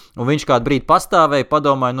Un viņš kādu brīdi pastāvēja,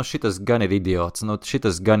 padomāja, nu šitas gan ir idiots, nu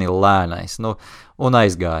šitas gan ir lēnais, nu, un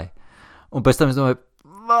aizgāja. Un pēc tam es domāju,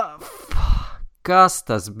 kas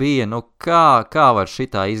tas bija, nu kā var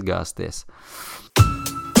šitā izgāzties?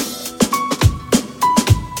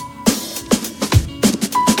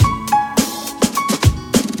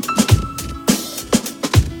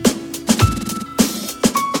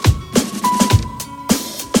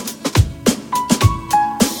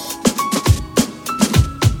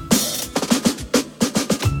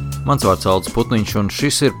 Mans vārds Aldis Putniņš, un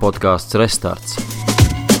šis ir podcasts Restarts.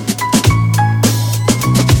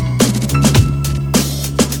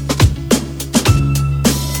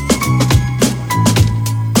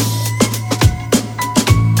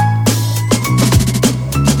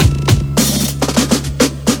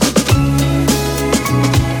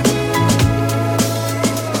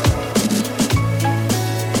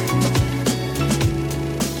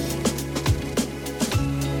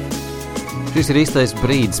 Šis ir īstais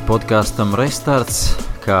brīdis podkastam Restarts,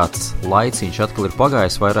 kāds laiciņš atkal ir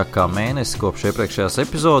pagājis vairāk kā mēnesi kopš iepriekšējās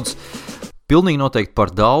epizodes. Pilnīgi noteikti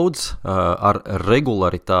par daudz, ar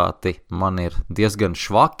regularitāti man ir diezgan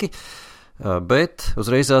švaki, bet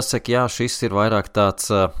uzreiz jāsaka, jā, šis ir vairāk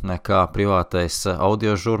tāds kā privātais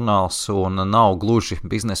audiožurnāls un nav gluži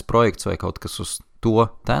biznesa projekts vai kaut kas uz to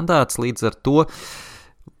tendēts, līdz ar to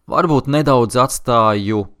varbūt nedaudz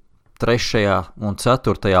atstāju 3. un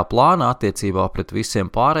 4. plānā attiecībā pret visiem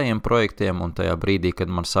pārējiem projektiem, un tajā brīdī, kad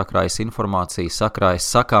man sakrājas informācija, sakrājas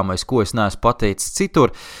sakāmais, ko es neesmu pateicis citur,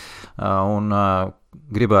 un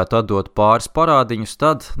gribētu atdot pāris parādiņus,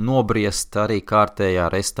 tad nobriest arī kārtējā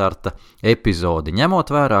restarta epizodi.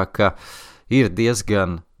 Ņemot vērā, ka ir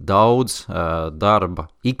diezgan daudz darba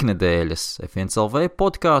iknedēļas F1LV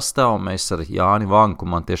podkastā, un mēs ar Jāni Vanku,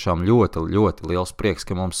 man tiešām ļoti, ļoti liels prieks,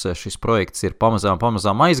 ka mums šis projekts ir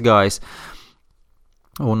pamazām aizgājis,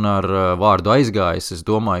 un ar vārdu aizgājis, es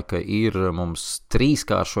domāju, ka ir mums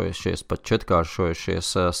 3-kāršojušies, pat 4-kāršojušies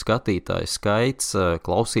skatītāju skaits,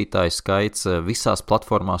 klausītāju skaits visās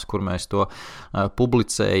platformās, kur mēs to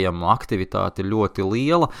publicējam, aktivitāte ir ļoti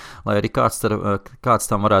liela, lai arī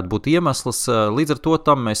kāds tam varētu būt iemesls. Līdz ar to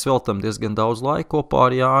tam mēs veltam diezgan daudz laika kopā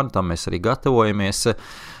ar Jāni, tam mēs arī gatavojamies,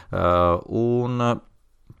 un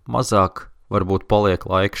mazāk varbūt paliek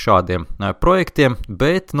laika šādiem projektiem,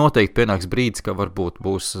 bet noteikti pienāks brīdis, ka varbūt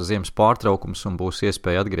būs ziemas pārtraukums un būs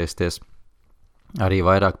iespēja atgriezties arī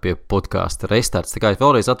vairāk pie podkāsta Restarts. Tā kā es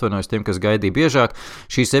vēlreiz atvainojos tiem, kas gaidīja biežāk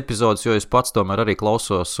šīs epizodes, jo es pats tomēr arī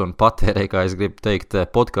klausos un patērēju, kā es gribu teikt,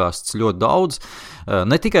 podkāsts ļoti daudz.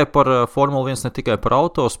 Ne tikai par Formula 1, ne tikai par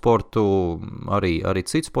autosportu, arī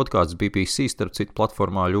cits podkāsts BBC, starp citu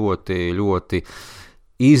platformā ļoti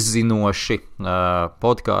izzinoši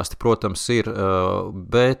podkāsti, protams, ir,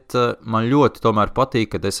 bet man ļoti tomēr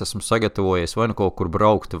patīk, kad es esmu sagatavojies vai nu kaut kur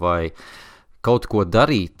braukt vai kaut ko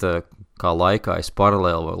darīt, kā laikā es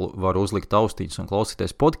paralēli varu uzlikt austiņas un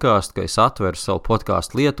klausīties podkāstu, ka es atveru savu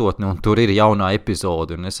podkāstu lietotni un tur ir jaunā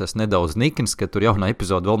epizode, un es esmu nedaudz nikns, ka tur jaunā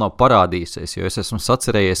epizode vēl nav parādījusies, jo es esmu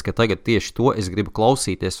sacerējies, ka tagad tieši to es gribu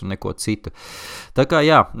klausīties un neko citu. Tā kā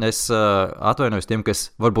jā, es atvainojos tiem,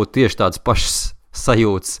 kas varbūt tieši tādas pašas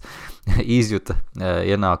sajūtas izjuta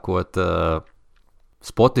ienākot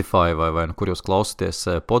Spotify vai kur jūs klausāties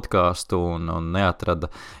podcastu un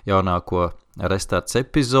neatrada jaunāko Restarts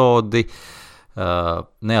epizodi,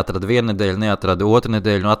 neatrada vienu nedēļu, neatrada otru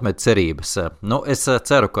nedēļu un atmet cerības. Nu, es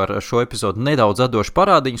ceru, ka ar šo epizodu nedaudz atdošu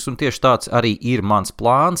parādiņus, un tieši tāds arī ir mans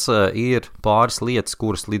plāns. Ir pāris lietas,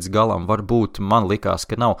 kuras līdz galam varbūt man likās,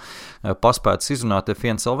 ka nav paspētas izrunāt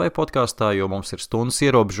F1LV podkastā, jo mums ir stundas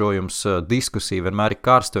ierobežojums, diskusija vienmēr ir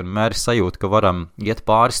karsta un vienmēr ir sajūta, ka varam iet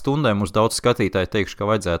pāris stundēm, uz daudz skatītāju teikšu,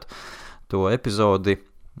 ka vajadzētu to epizodi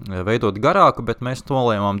veidot garāku, bet mēs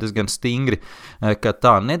nolēmām diezgan stingri, ka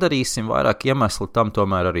tā nedarīsim. Vairāk iemesli tam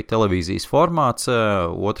tomēr arī televīzijas formāts,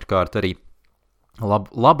 otrkārt arī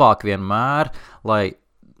labāk vienmēr, lai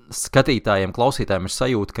skatītājiem, klausītājiem ir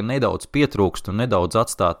sajūta, ka nedaudz pietrūkst un nedaudz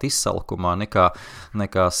atstāt izsalkumā,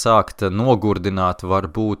 nekā sākt nogurdināt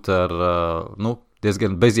varbūt ar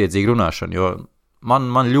diezgan bezjēdzīgu runāšanu, jo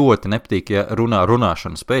Man ļoti nepatīk, ja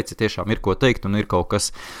runāšanas pēc, ja tiešām ir ko teikt un ir kaut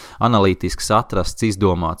kas analītisks atrasts,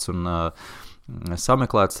 izdomāts un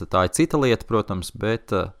sameklēts. Tā ir cita lieta, protams,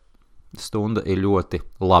 bet stunda ir ļoti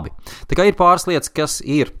labi. Tā kā ir pāris lietas, kas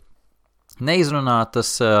ir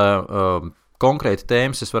neizrunātas, konkrēti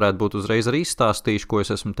tēmas es varētu būt uzreiz arī izstāstīšu, ko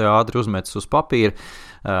es esmu te ātri uzmetis uz papīra,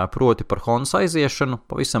 proti par Hondas aiziešanu,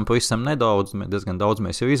 pavisam nedaudz, diezgan daudz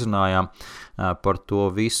mēs jau izrunājām par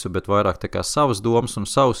to visu, bet vairāk tā kā savas domas un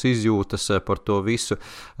savas izjūtas par to visu.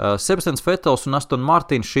 Sebastians Vettels un Aston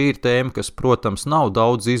Martin, šī ir tēma, kas, protams, nav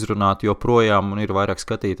daudz izrunāta joprojām, un ir vairāk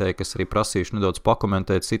skatītāji, kas arī prasījuši nedaudz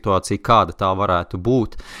pakomentēt situāciju, kāda tā varētu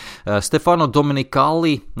būt. Stefano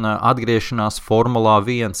Domenicali atgriešanās Formulā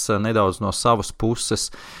 1 nedaudz no savas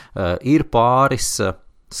puses, ir pāris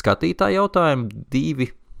skatītāji jautājumi, divi,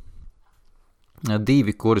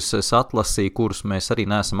 kurus es atlasīju, kurus mēs arī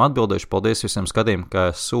neesam atbildējuši. Paldies visiem skatījumiem, ka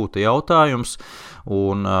sūta jautājums,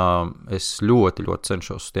 un es ļoti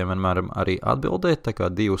cenšos uz tiem vienmēr arī atbildēt, tā kā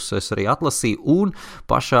divus es arī atlasīju, un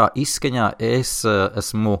pašā izskaņā es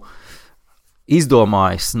esmu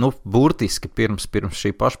izdomājis, burtiski pirms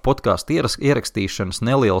šī paša podkāsta ierakstīšanas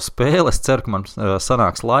neliela spēle. Es ceru, ka man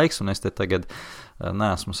sanāks laiks, un es te tagad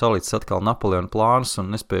neesmu salicis atkal Napoleona plānus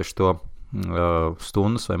un nespējuši to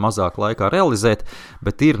stundas vai mazāk laikā realizēt,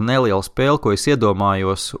 bet ir neliela spēle, ko es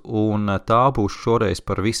iedomājos, un tā būs šoreiz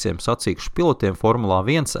par visiem sacīkšu pilotiem Formulā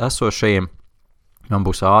 1 esošajiem. Man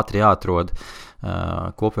būs ātri jāatrod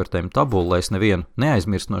kopvērtējumu tabulu, lai es nevienu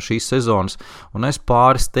neaizmirstu no šīs sezonas, un es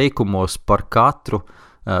pāris teikumos par katru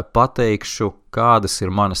pateikšu, kādas ir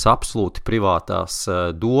manas absolūti privātās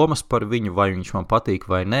domas par viņu, vai viņš man patīk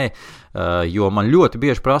vai nē, jo man ļoti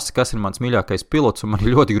bieži prasa, kas ir mans mīļākais pilots, un man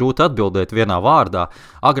ir ļoti grūti atbildēt vienā vārdā.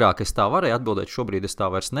 Agrāk es tā varēju atbildēt, šobrīd es tā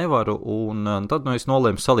vairs nevaru, un tad es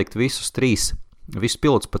nolēmu salikt visus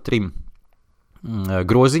pilots pa 3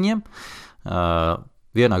 groziņiem.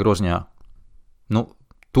 Vienā groziņā,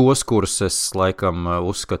 tos, kurus es laikam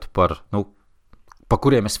uzskatu par, pa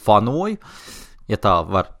kuriem es fanoju, ja tā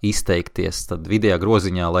var izteikties, tad vidējā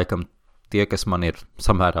groziņā laikam tie, kas man ir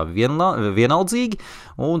samērā vienaldzīgi,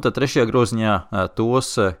 un tad 3. groziņā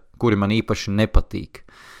tos, kuri man īpaši nepatīk.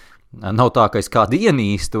 Nav tā, ka es kādu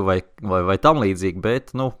ienīstu vai tam līdzīgi, bet,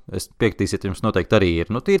 es piekritīsiet, jums noteikti arī ir.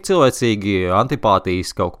 Tie ir cilvēcīgi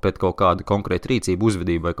antipātijas pret kaut kādu konkrētu rīcību,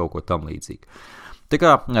 uzvedību vai kaut ko tam līdzīgi. Tā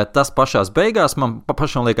kā tas pašās beigās, man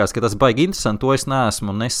pašam liekas, ka tas baigi interesanti, to es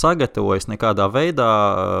neesmu sagatavojis, nekādā veidā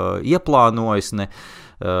ieplānojis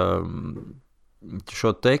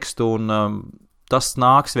šo tekstu, un tas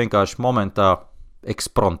nāks vienkārši momentā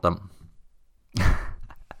ekspromptam.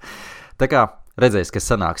 Tā kā redzēs, kas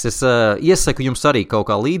sanāks. Es iesaku jums arī kaut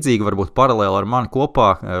kā līdzīgi, varbūt paralēli ar mani kopā,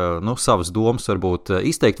 savas domas varbūt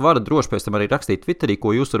izteikt. Varat droši pēc tam arī rakstīt Twitterī, ko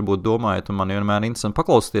jūs varbūt domājat, un man vienmēr interesanti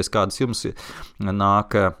paklausīties, kādas jums nāk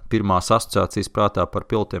pirmās asociācijas prātā par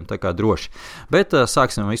pilotiem, tā kā droši. Bet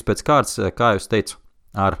sāksim visu pēc kārtas, kā jūs teicu,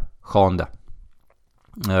 ar Honda.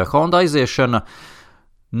 Honda aiziešana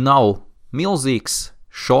nav milzīgs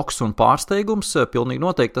šoks un pārsteigums, pilnīgi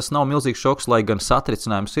noteikti tas nav milzīgs šoks, lai gan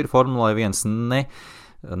satricinājums ir Formulā 1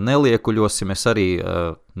 neliekuļosim. Es arī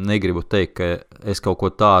negribu teikt, ka es kaut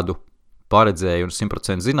ko tādu paredzēju un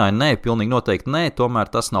 100% zināju. Nē, pilnīgi noteikti nē,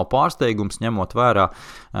 tomēr tas nav pārsteigums, ņemot vērā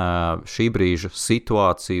šī brīža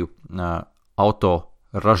situāciju auto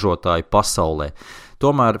ražotāju pasaulē.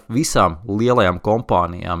 Tomēr visām lielajām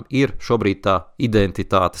kompānijām ir šobrīd tā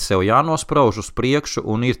identitāte sev jānosprauž uz priekšu,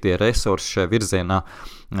 un ir tie resursi šajā virzienā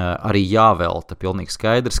arī jāvelta. Pilnīgi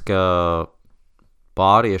skaidrs, ka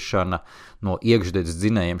pāriešana no iekšdedzes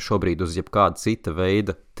dzinējiem šobrīd uz jebkāda cita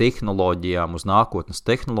veida tehnoloģijām, uz nākotnes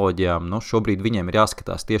tehnoloģijām, šobrīd viņiem ir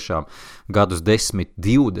jāskatās tiešām gadus 10,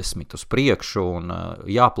 20 uz priekšu un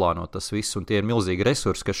jāplāno tas viss, un tie ir milzīgi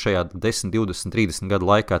resursi, kas šajā 10, 20, 30 gadu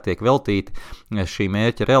laikā tiek veltīti šī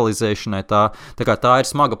mērķa realizēšanai. Tā ir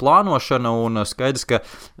smaga plānošana, un skaidrs, ka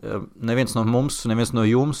neviens no mums, neviens no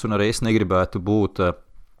jums, un arī es negribētu būt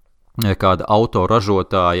kāda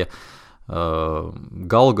autoražotāja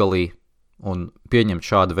galgalī un pieņemt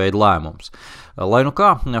šādu veidu lēmumus. Lai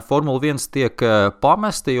kā, Formula 1 tiek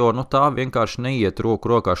pamesta, jo tā vienkārši neiet roku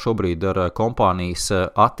rokā šobrīd ar kompānijas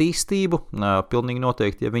attīstību. Pilnīgi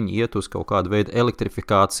noteikti, ja viņi iet uz kaut kādu veidu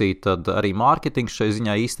elektrifikāciju, tad arī mārketings šai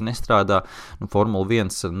ziņā īsti nestrādā. Formula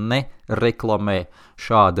 1 nereklamē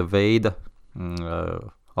šāda veida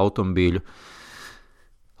automobīļus,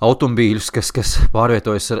 kas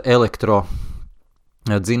pārvietojas ar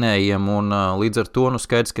dzinējiem, un līdz ar to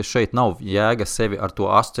skaidrs, ka šeit nav jēga sevi ar to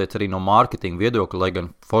asociēt arī no mārketinga viedokļa, lai gan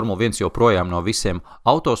Formula 1 joprojām no visiem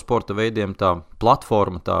autosporta veidiem tā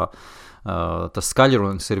platforma, tas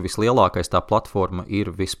skaļrunis ir vislielākais, tā platforma ir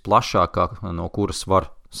visplašākā, no kuras var,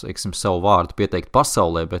 savu vārdu pieteikt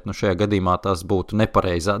pasaulē, bet šajā gadījumā tas būtu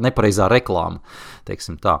nepareizā reklāma,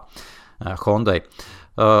 tā, Hondai.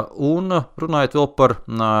 Un runājot vēl par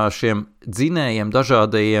šiem dzinējiem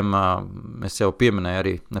dažādajiem, es jau pieminēju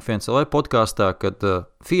arī FNCLV podkāstā, kad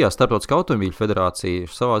FIA, Starptautiskā automobīļu federācija,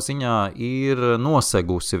 savā ziņā ir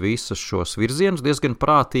nosegusi visus šos virzienus diezgan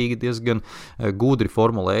prātīgi, diezgan gudri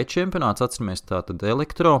Formula E čempionāts, atceramies tātad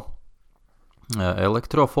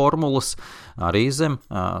elektroformulas arī zem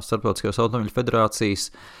Starptautiskās automobīļu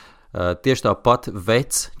federācijas. Tieši tāpat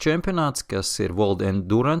VEC čempionāts, kas ir World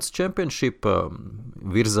Endurance Championship,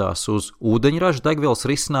 virzās uz ūdeņraža degvielas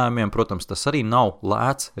risinājumiem. Protams, tas arī nav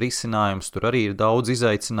lēts risinājums, tur arī ir daudz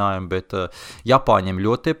izaicinājumu, bet Japāņiem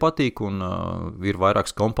ļoti tie patīk un ir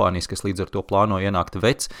vairākas kompānijas, kas līdz ar to plāno ienākt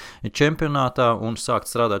VEC čempionātā un sākt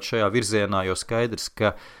strādāt šajā virzienā, jo skaidrs,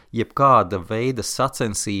 ka jebkāda veida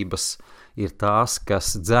sacensības ir tās,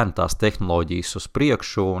 kas dzen tās tehnoloģijas uz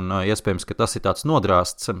priekšu, un iespējams, ka tas ir tāds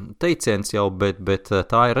nodrāsts teiciens jau, bet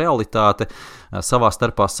tā ir realitāte, savā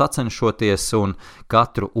starpā sacenšoties, un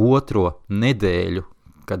katru otro nedēļu,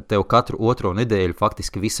 kad tev katru otro nedēļu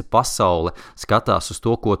faktiski visa pasaule skatās uz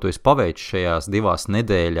to, ko tu esi paveicis šajās 2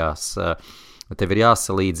 nedēļās, tev ir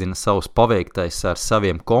jāsalīdzina savs paveiktais ar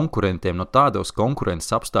saviem konkurentiem. No tādos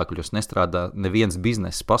konkurences apstākļos nestrādā neviens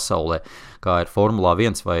bizness pasaulē, kā ir Formula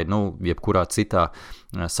 1 vai jebkurā citā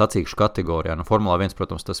sacīkšu kategorijā. Formula 1,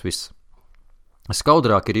 protams, tas viss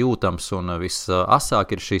skaudrāk ir jūtams un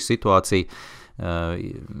visasāk ir šī situācija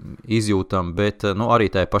izjūtama, bet arī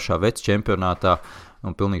tajā pašā VEC čempionātā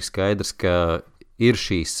pilnīgi skaidrs, ka ir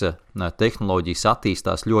šīs tehnoloģijas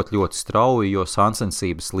attīstās ļoti, ļoti strauji, jo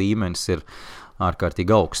sacensības līmenis ir ārkārtīgi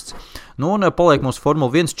augsts. Un paliek mūsu Formula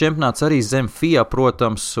 1 čempionāts arī zem FIA,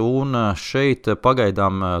 protams, un šeit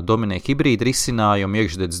pagaidām dominē hibrīda risinājumi,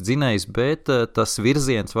 iekšdedz dzinējs, bet tas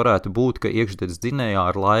virziens varētu būt, ka iekšdedz dzinējā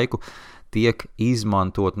ar laiku tiek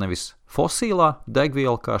izmantot nevis fosilā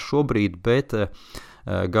degviela kā šobrīd, bet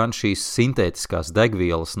gan šīs sintētiskās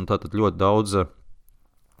degvielas, tātad ļoti daudz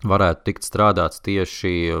varētu tikt strādāts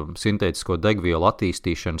tieši sintētisko degvielu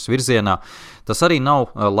attīstīšanas virzienā. Tas arī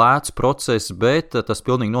nav lēts process, bet tas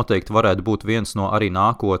pilnīgi noteikti varētu būt viens no arī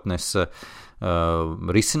nākotnes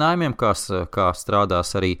risinājumiem, kā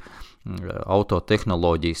strādās arī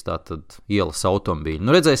autotehnoloģijas, tātad ielas automobīļi.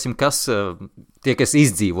 Redzēsim, kas tie, kas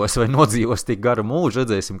izdzīvos vai nodzīvos tik garu mūžu,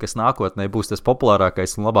 redzēsim, kas nākotnē būs tas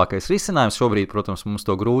populārākais un labākais risinājums. Šobrīd, protams, mums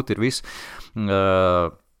to grūti ir visu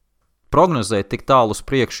prognozēt tik tālu uz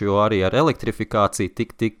priekšu, jo arī ar elektrifikāciju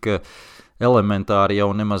tik elementāri jau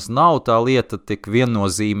nemaz nav tā lieta tik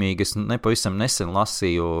viennozīmīga. Es nepavisam nesen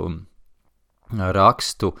lasīju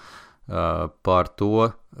rakstu par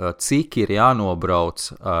to, cik ir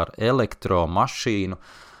jānobrauc ar elektromašīnu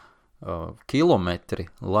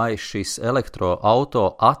kilometri, lai šis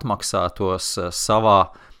elektroauto atmaksātos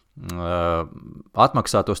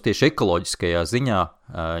tieši ekoloģiskajā ziņā,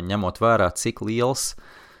 ņemot vērā, cik liels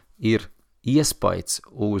ir iespējas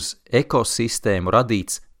uz ekosistēmu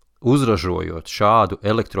radīts uzražojot šādu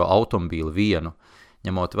elektroautomobīlu vienu,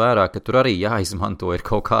 ņemot vērā, ka tur arī jāizmanto ir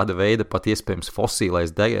kaut kāda veida pat iespējams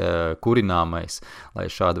fosīlais kurināmais, lai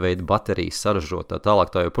šāda veida baterijas saražot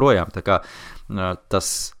tālāk tā joprojām. Tā kā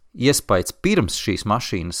tas iespējas pirms šīs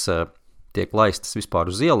mašīnas tiek laistas vispār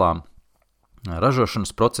uz ielām,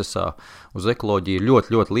 ražošanas procesā uz ekoloģiju ir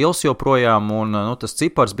ļoti, ļoti liels joprojām, un tas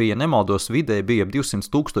cipars bija, nemaldos, vidē bija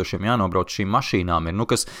 200,000 jānobrauc šīm mašīnām,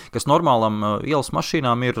 kas normālam ielas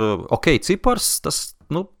mašīnām ir ok cipars,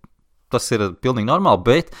 tas ir pilnīgi normāli,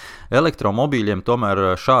 bet elektromobīļiem tomēr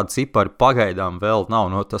šādi cipari pagaidām vēl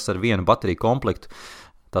nav, tas ar vienu bateriju komplektu.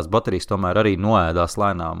 Tās baterijas tomēr arī noēdās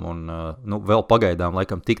lēnām, un vēl pagaidām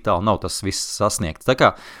laikam tik tālu nav tas viss sasniegts. Tā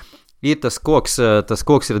kā ir tas koks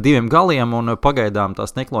ir 2 galiem, un pagaidām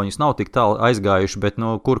tās tehnoloģijas nav tik tālu aizgājuši, bet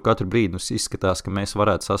kur katru brīdi izskatās, ka mēs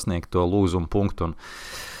varētu sasniegt to lūzumu punktu. Un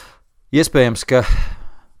iespējams, ka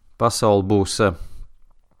pasaule būs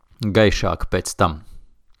gaišāka pēc tam.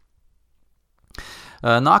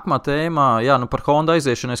 Nākamā tēma, par Honda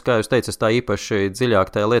aiziešanu, kā jūs teicat, tā īpaši dziļāk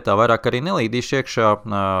tajā lietā vairāk arī nelīdīšu iekšā.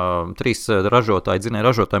 3 dzinēju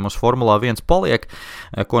ražotāji mūsu Formulā 1 paliek,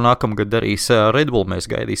 ko nākamgad darīs Red Bull. Mēs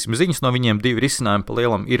gaidīsim ziņas no viņiem, 2 risinājumi pa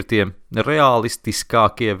lielam ir tie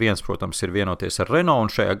realistiskākie. Viens, protams, ir vienoties ar Renault,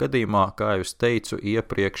 un šajā gadījumā, kā jūs teicu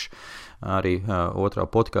iepriekš arī otrā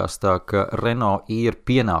podkāstā, ka Renault ir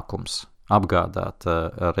pienākums apgādāt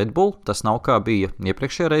Red Bull. Tas nav kā bija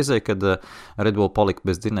iepriekšējā reizē, kad Red Bull palika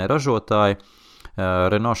bez dzinēja ražotāja.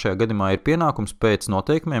 Renault šajā gadījumā ir pienākums pēc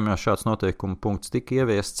noteikumiem, jo šāds noteikuma punkts tika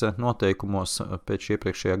ieviests noteikumos pēc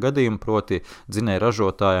iepriekšējā gadījuma, proti dzinēja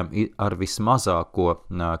ražotājiem ar vismazāko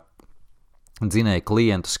dzinēja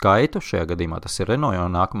klientu skaitu. Šajā gadījumā tas ir Renault, jo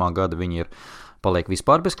nākamā gada viņi ir paliek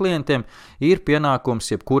vispār bez klientiem, ir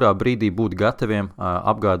pienākums jebkurā brīdī būt gataviem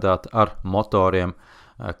apgādāt ar motoriem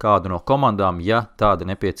kādu no komandām, ja tāda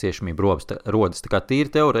nepieciešamība rodas. Tā kā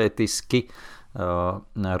tīri teorētiski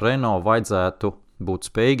Renault vajadzētu būt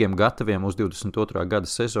spējīgiem, gataviem uz 22. gada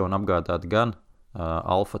sezonu apgādāt gan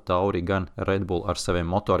Alfa Tauri, gan Red Bull ar saviem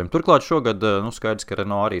motoriem. Turklāt šogad skaidrs, ka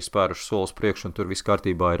Renault arī spēruši solis priekš un tur viss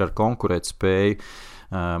kārtībā ir ar konkurētspēju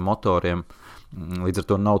motoriem. Līdz ar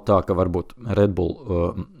to nav tā, ka varbūt Red Bull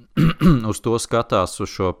uz to skatās, uz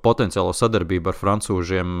šo potenciālo sadarbību ar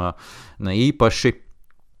francūžiem ne īpaši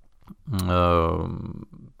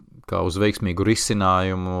kā uz veiksmīgu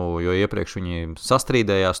risinājumu, jo iepriekš viņi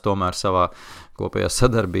sastrīdējās tomēr savā kopējā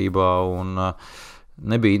sadarbībā un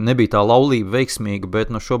nebija tā laulība veiksmīga,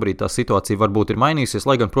 bet šobrīd tā situācija varbūt ir mainījusies,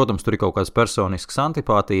 lai gan, protams, tur ir kaut kādas personiskas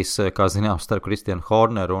antipātijas, kā zināms, starp Christianu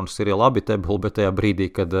Horneru un Cyril Abiteboul, bet tajā brīdī,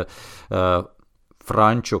 kad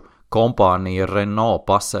franču kompānija Renault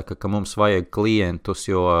pasaka, ka mums vajag klientus,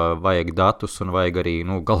 jo vajag datus un vajag arī,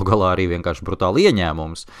 galu galā arī vienkārši brutāli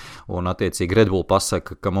ieņēmumus. Un attiecīgi Red Bull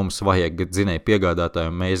pasaka, ka mums vajag dzinēju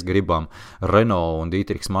piegādātāju, mēs gribam Renault un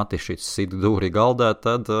Dietrichs Matišs sit dūri galdā,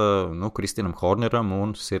 tad Christianam Horneram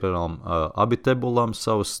un Cyrilam Abiteboulam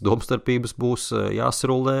savas domstarpības būs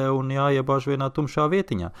jāsrulē un jāiebāž vienā tumšā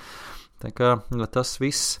vietiņā. Tā kā tas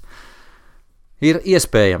viss ir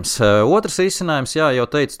iespējams. Otrs risinājums, jau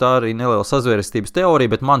teicu, tā arī neliela sazvērestības teorija,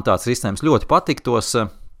 bet man tāds risinājums ļoti patiktos.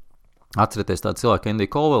 Atcerieties tādu cilvēku, Andy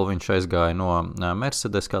Cowell, viņš aizgāja no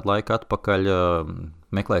Mercedes kādu laiku atpakaļ,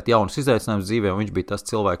 meklēt jaunus izaicinājumus dzīvē, un viņš bija tas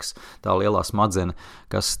cilvēks, tā lielā smadzene,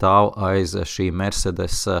 kas stāv aiz šī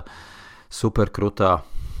Mercedes superkrutā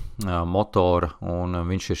motora, un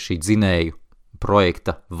viņš ir šī dzinēju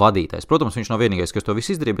projekta vadītājs. Protams, viņš nav vienīgais, kas to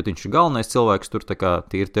visu izdarīja, bet viņš ir galvenais cilvēks, tur tā kā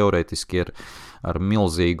tīri teorētiski ir ar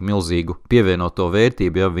milzīgu pievienoto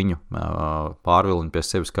vērtību, ja viņu pārvilina pie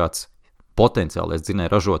sevis kāds potenciālais dzinēju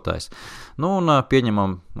ražotājs. Un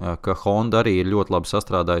pieņemam, ka Honda arī ir ļoti labi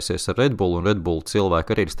sastrādājusies ar Red Bull, un Red Bull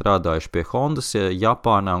cilvēki arī ir strādājuši pie Hondas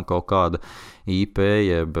Japānā, un kaut kāda IP,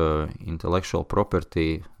 jeb intellectual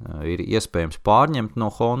property ir iespējams pārņemt no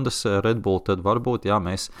Hondas Red Bull, tad varbūt,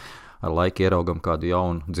 mēs ar laiku ieraugam kādu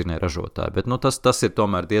jaunu dzinēju ražotāju. Bet tas ir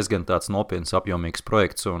tomēr diezgan tāds nopietns, apjomīgs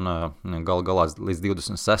projekts, un galā līdz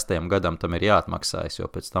 26. gadam tam ir jāatmaksājas, jo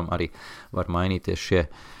pēc tam arī var mainīties šie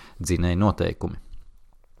dzinēju noteikumi.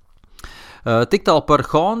 Tik tālu par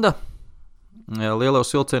Honda. Lielos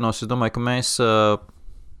vilcienos, es domāju, ka mēs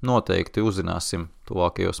noteikti uzzināsim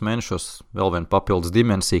tuvākajos mēnešos vēl vienu papildus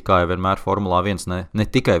dimensiju, kā jau vienmēr Formulā 1, ne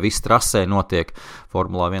tikai viss trasē notiek,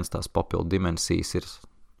 Formulā 1 tās papildu dimensijas ir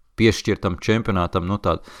piešķirtam čempionātam,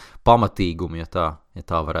 tādu pamatīgumu, ja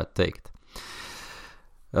tā varētu teikt.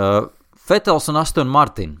 Vettels un Aston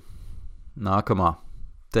Martin. Nākamā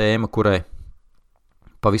tēma, kurai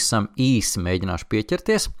pavisam īsi mēģināšu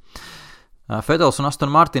pieķerties. Vettels un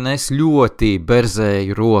Aston Martin, es ļoti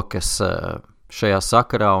berzēju rokas šajā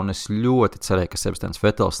sakarā, un es ļoti cerēju, ka Sebastians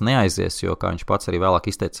Vettels neaizies, jo, kā viņš pats arī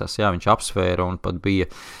vēlāk izteicās, viņš apsvēra un pat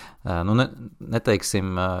bija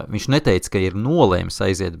viņš neteica, ka ir nolēmis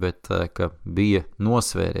aiziet, bet ka bija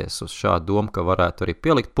nosvēries uz šādu domu, ka varētu arī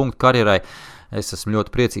pielikt punktu karjerai. Es esmu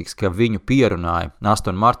ļoti priecīgs, ka viņu pierunāja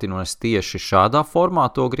Aston Martin, un es tieši šādā formā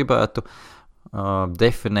to gribētu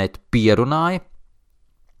definēt. Pierunāja,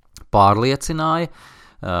 pārliecināja.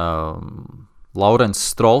 Laurens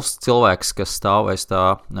Strolls, cilvēks, kas stāv aiz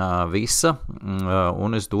tā visa,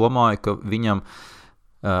 un es domāju, ka viņam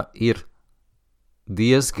ir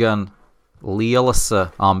diezgan lielas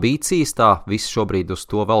ambīcijas, tā viss šobrīd uz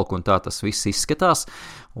to velk un tā tas viss izskatās,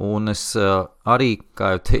 un es arī,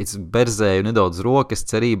 kā jau teicu, berzēju nedaudz rokas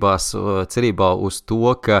cerībā uz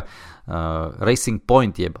to, ka Racing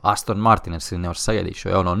Point, jeb Aston Martin, es nevaru sagaidīt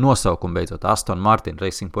šo jauno nosaukumu beidzot, Aston Martin,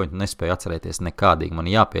 Racing Point, nespēju atcerēties nekādīgi, man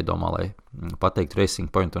jāpiedomā, lai pateiktu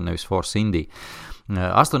Racing Point un nevis Force Indy.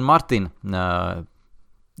 Aston Martin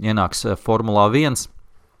ienāks Formulā 1,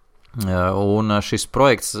 un šis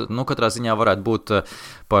projekts, katrā ziņā varētu būt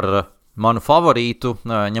par manu favorītu,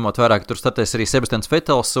 ņemot vērā, ka tur startēs arī Sebastians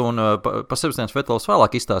Vettels, un par Sebastians Vettels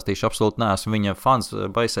vēlāk izstāstīšu, absolūti neesmu viņa fans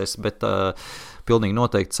baisais, bet pilnīgi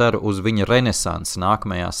noteikti ceru uz viņa renesansi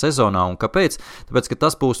nākamajā sezonā, un kāpēc? Tāpēc, ka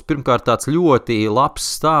tas būs pirmkārt tāds ļoti labs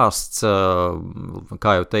stāsts,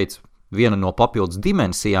 kā jau teicu, viena no papildus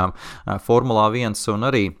dimensijām Formulā 1, un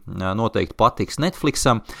arī noteikti patiks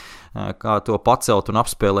Netflixam, kā to pacelt un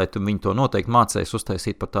apspēlēt, un viņi to noteikti mācēs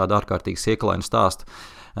uztaisīt par tādu ārkārtīgi sieklainu stāstu,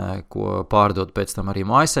 ko pārdod pēc tam arī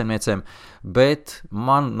mājasaimniecēm, bet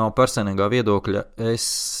man no personīgā viedokļa es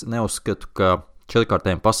neuzskatu, ka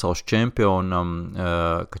četrkārtējiem pasaules čempionam,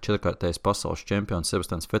 ka četrkārtējs pasaules čempions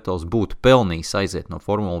Sebastians Vettels būtu pelnījis aiziet no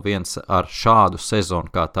Formula 1 ar šādu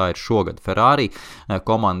sezonu, kā tā ir šogad Ferrari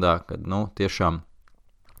komandā, kad, tiešām,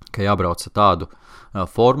 ka jābrauc ar tādu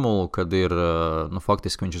formulu, kad ir,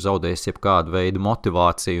 faktiski viņš zaudējis jebkādu veidu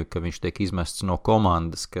motivāciju, ka viņš tiek izmests no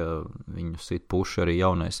komandas, ka viņu sit puši arī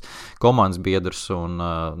jaunais komandas biedrs, un,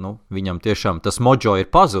 viņam tiešām tas mojo ir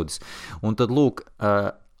pazudis. Un tad, lūk,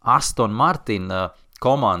 Aston Martin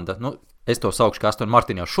komanda, es to saukšu, ka Aston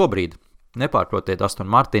Martin jau šobrīd, nepārprotiet Aston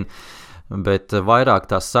Martin, bet vairāk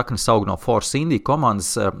tās saknes aug no Force Indy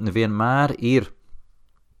komandas, vienmēr ir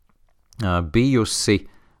bijusi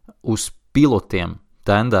uz pilotiem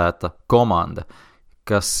tendēta komanda,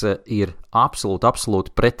 kas ir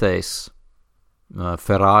absolūti pretējs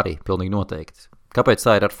Ferrari, pilnīgi noteikti. Kāpēc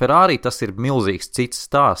tā ir ar Ferrari? Tas ir milzīgs cits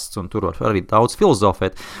stāsts, un tur var arī daudz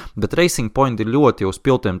filozofēt, bet Racing Point ir ļoti uz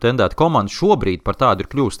pilotiem tendēta komanda. Šobrīd par tādu ir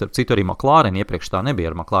kļūst, starp citu arī McLaren, iepriekš tā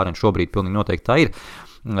nebija ar McLaren, šobrīd pilnīgi noteikti tā ir.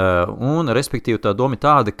 Un, respektīvi, tā doma ir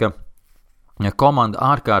tāda, ka komanda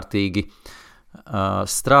ārkārtīgi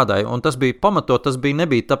strādāja, un tas bija pamatot, tas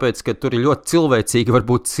nebija tāpēc, ka tur ir ļoti cilvēcīgi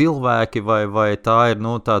varbūt cilvēki, vai tā ir,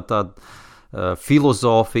 tā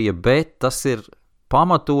filozofija, bet tas ir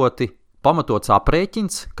pamatots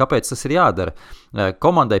aprēķins, kāpēc tas ir jādara.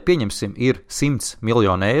 Komandai, pieņemsim, ir 100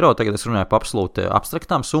 miljoni eiro, tagad es runāju par absolūti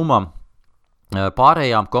abstraktām summām,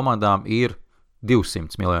 pārējām komandām ir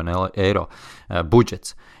 200 miljoni eiro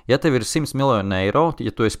budžets. Ja tev ir 100 miljoni eiro,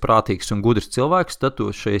 ja tu esi prātīgs un gudrs cilvēks, tad tu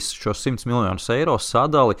šos 100 miljonus eiro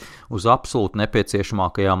sadali uz absolūti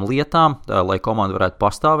nepieciešamākajām lietām, lai komanda varētu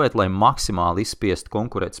pastāvēt, lai maksimāli izspiest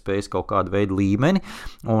konkurētspējas kaut kādu veidu līmeni,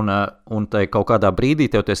 un tai kaut kādā brīdī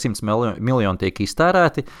tev tie 100 miljoni tiek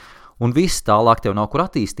iztērēti, un viss tālāk tev nav kur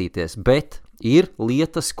attīstīties, bet ir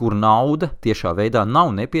lietas, kur nauda tiešā veidā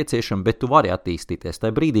nav nepieciešama, bet tu vari attīstīties.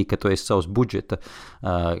 Tajā brīdī, kad tu esi savus budžeta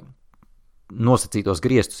nosacītos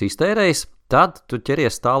griestus iztērējis, tad tu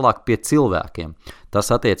ķeries tālāk pie cilvēkiem.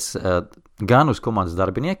 Tas attiec gan uz komandas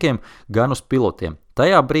darbiniekiem, gan uz pilotiem.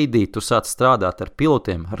 Tajā brīdī tu sāc strādāt ar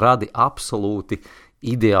pilotiem, radi absolūti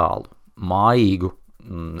ideālu, mājīgu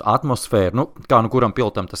atmosfēru, kā kuram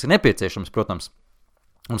pilotam tas ir nepieciešams, protams,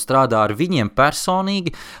 un strādā ar viņiem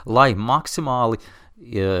personīgi, lai maksimāli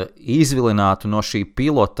izvilinātu no šī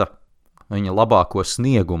pilota viņa labāko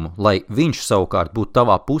sniegumu, lai viņš savukārt būtu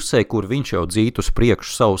tavā pusē, kur viņš jau dzītu uz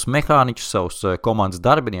priekšu savus mehāniķus, savus komandas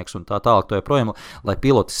darbinieks un tā tālāk to joprojām, lai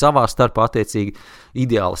piloti savā starpā attiecīgi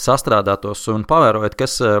ideāli sastrādātos un pavērojot,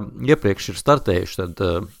 kas iepriekš ir startējuši,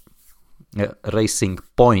 tad Racing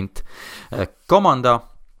Point komandā,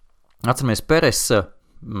 atceramies, Peres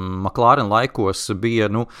McLaren laikos bija,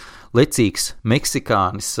 lecīgs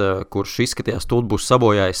meksikānis, kurš izskatījās, tu būs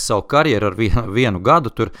sabojājis savu karjeru ar vienu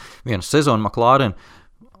gadu, tur vienu sezonu McLaren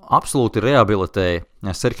absolūti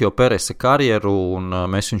rehabilitēja Sergio Peresa karjeru, un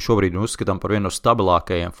mēs viņu šobrīd uzskatām par vienu no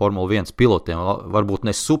stabilākajiem Formula 1 pilotiem, varbūt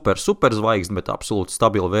ne super zvaigzne, bet absolūti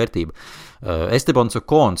stabila vērtība. Esteban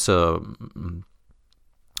Ocons,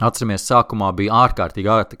 atceramies, sākumā bija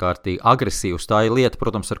ārkārtīgi agresīvs. Tā ir lieta,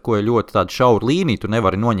 protams, ar ko ir ļoti tāda šaura līnija. Tu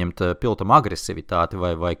nevari noņemt pilotam agresivitāti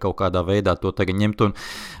vai kaut kādā veidā to tagad ņemt un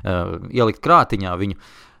ielikt krātiņā viņu.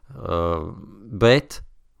 Bet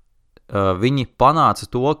viņi panāca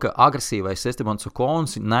to, ka agresīvais Estebans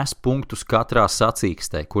Ocons nes punktus katrā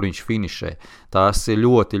sacīkstē, kur viņš finišē. Tas ir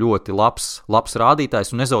ļoti, ļoti labs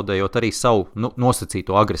rādītājs un nezaudējot arī savu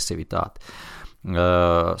nosacīto agresivitāti.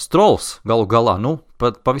 Strolls galu galā,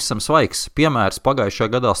 pavisam svaigs piemērs. Pagājušajā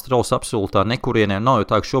gadā Strolls absolūtā nekurienē nav, jo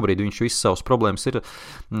tā, ka šobrīd viņš visas savas problēmas ir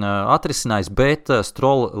atrisinājis, bet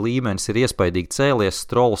Stroll līmenis ir iespaidīgi cēlies.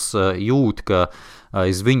 Strolls jūt, ka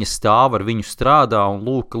aiz viņa stāv, ar viņu strādā, un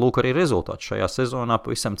lūk arī rezultāts šajā sezonā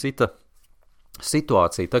pavisam cita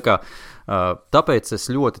situācija. Tā kā, tāpēc es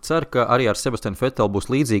ļoti ceru, ka arī ar Sebastianu Vettelu būs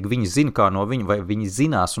līdzīgi. Viņi zina, kā no viņa, vai viņi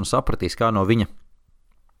zinās un sapratīs, kā no viņa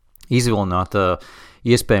izvilināt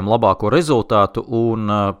iespējami labāko rezultātu, un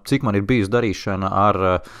cik man ir bijusi darīšana ar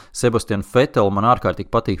Sebastianu Vettelu, man ārkārtīgi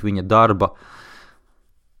patīk viņa darba.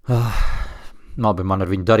 Labi, man ar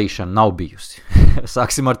viņu darīšanu nav bijusi.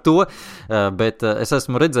 Sāksim ar to, bet es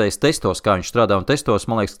esmu redzējis testos, kā viņš strādā, un testos,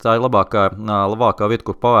 man liekas, tā ir labākā vieta,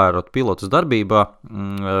 kur pavērot pilotus darbībā.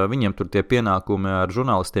 Viņiem tur tie pienākumi ar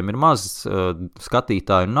žurnālistiem ir maz,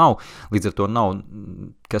 skatītāju nav, līdz ar to nav,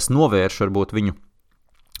 kas novērš varbūt viņu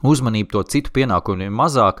uzmanību, to citu pienākumu ir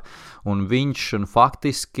mazāk, un viņš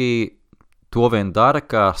faktiski to vien dara,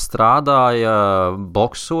 kā strādāja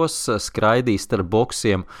boksos, skraidīja starp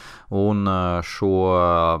boksiem un šo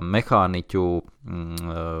mehāniķu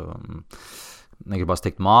negribas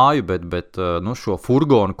teikt māju, bet šo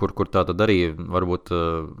furgonu, kur tātad arī varbūt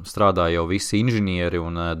strādā jau visi inženieri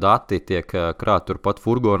un dati tiek krāt turpat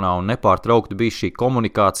furgonā un nepārtraukti bija šī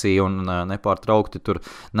komunikācija un nepārtraukti tur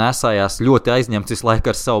nesājās ļoti aizņemts visu laiku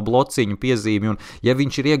ar savu blociņu piezīmi, un ja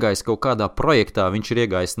viņš ir iegājis kaut kādā projektā, viņš ir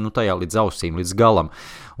iegājis tajā līdz ausīm, līdz galam.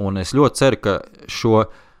 Un es ļoti ceru, ka šo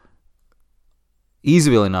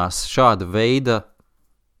izvilinās šāda veida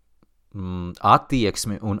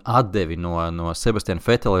attieksmi un atdevi no Sebastiana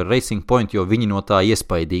Vettela Racing Point, jo viņi no tā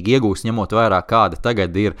iespaidīgi iegūs, ņemot vērā, kāda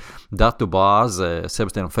tagad ir datu bāze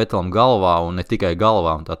Sebastianam Vettelam galvā un ne tikai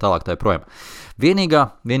galvā un tā tālāk tā projām.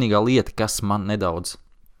 Vienīgā lieta, kas man nedaudz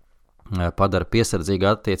padara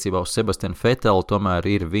piesardzīgu attiecībā uz Sebastianu Vettelu, tomēr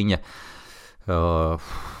ir viņa,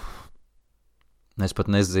 es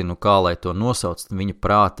pat nezinu, kā lai to nosauc, viņa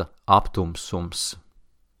prāta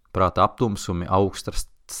aptumsumi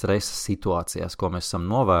augstas stresa situācijās, ko mēs esam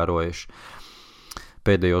novērojuši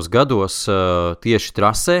pēdējos gados tieši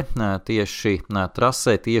trasē,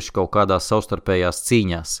 tieši kaut kādās savstarpējās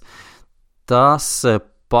cīņās. Tas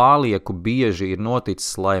pārlieku bieži ir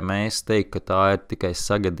noticis, lai mēs teiktu, ka tā ir tikai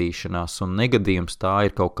sagadīšanās un negadījums, tā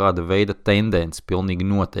ir kaut kāda veida tendence, pilnīgi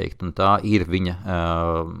noteikti, un tā ir viņa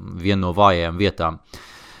viena no vājajām vietām.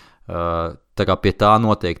 Tā kā pie tā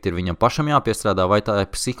noteikti ir viņam pašam jāpiestrādā, vai tā ir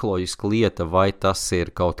psiholoģiska lieta, vai tas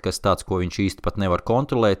ir kaut kas tāds, ko viņš īsti pat nevar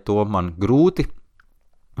kontrolēt, to man grūti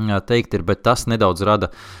teikt ir, bet tas nedaudz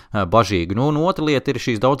rada bažīgi. Un otra lieta ir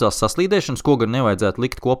šīs daudzās saslīdēšanas, ko gan nevajadzētu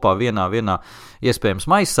likt kopā vienā iespējams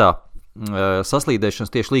maisā.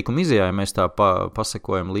 Saslīdēšanas tieši līkuma izjā, ja mēs tā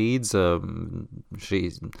pasakojam līdz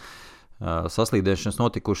šīs saslīdēšanas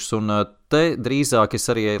notikušas, un te drīzāk es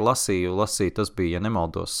arī lasīju, tas bija, ja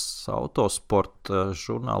nemaldos, autosporta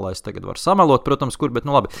žurnālā, es tagad varu samelot, protams, kur, bet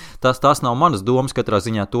labi, tās nav manas domas, katrā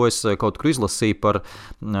ziņā to es kaut kur izlasīju par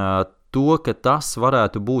to, ka tas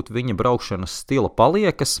varētu būt viņa braukšanas stila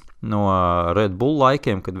paliekas no Red Bull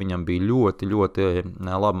laikiem, kad viņam bija ļoti, ļoti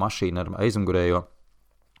laba mašīna ar aizmugurējo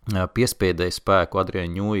piespiedēju spēku,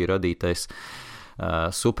 Adrian Newey radītais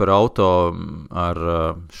superauto ar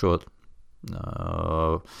šo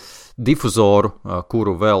difuzoru,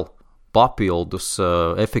 kuru vēl papildus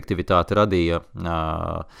efektivitāti radīja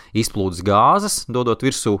izplūdes gāzes, dodot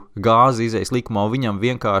virsū gāzi izējas likumā, un viņam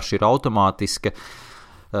vienkārši ir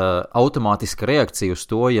automātiska reakcija uz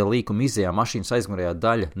to, ja līkuma izējā mašīnas aizmugurējā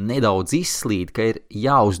daļa nedaudz izslīd, ka ir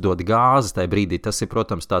jāuzdod gāzi tajā brīdī. Tas ir,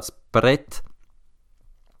 protams, tāds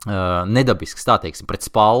nedabisks, tā teiksim, pret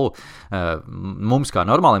spalvu. Mums kā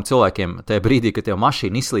normāliem cilvēkiem tajā brīdī, kad tev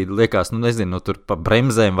mašīna izslīd, liekas, tur pa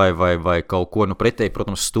bremzēm vai kaut ko, pretēji,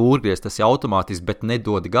 protams, stūrgriez, tas ir automātiski, bet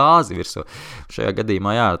nedod gāzi virsū. Šajā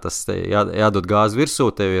gadījumā, tas jādod gāzi virsū,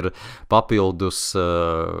 tev ir papildus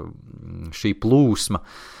šī plūsma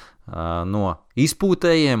no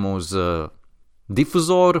izpūtējiem uz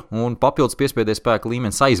difuzoru un papildus piespiedēja spēka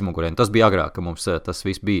līmenis aizmugurē. Tas bija agrāk, ka mums tas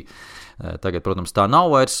viss bija. Tagad, protams, tā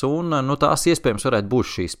nav vairs, un tās iespējams varētu būt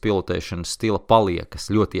šīs pilotēšanas stila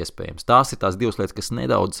paliekas, ļoti iespējams. Tās ir tās divas lietas, kas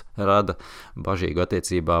nedaudz rada bažīgu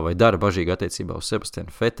attiecībā vai dara bažīgu attiecībā uz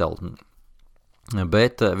Sebastianu Vettelu.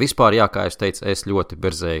 Bet vispār, kā es teicu, es ļoti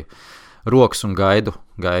berzēju rokas un gaidu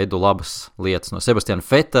labas lietas no Sebastiana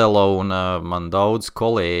Vettela, un man daudz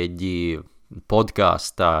kolēģi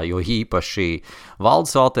podkāstā, jo īpaši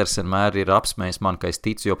Valdis Valters vienmēr ir apsmējis man, ka es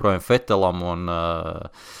ticu joprojām Vettelam,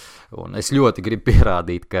 un es ļoti gribu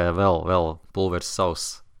pierādīt, ka vēl pulveris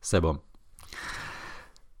savs Sebam.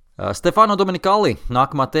 Stefano Domenicali,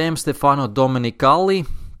 nākamā tēma Stefano Domenicali.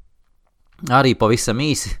 Arī pavisam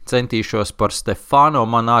īsi centīšos par Stefano.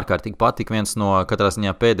 Man ārkārtīgi patika viens no katrā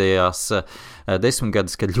ziņā pēdējās 10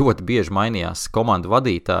 gadus, kad ļoti bieži mainījās komandu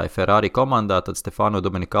vadītāji Ferrari komandā, tad Stefano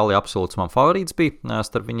Domenicali absolūts man favorīts bija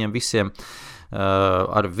starp viņiem visiem.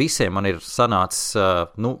 Ar visiem man ir sanācis,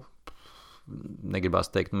 negribās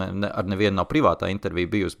teikt, ar nevienu nav privātā intervija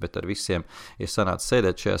bijusi, bet ar visiem ir sanācis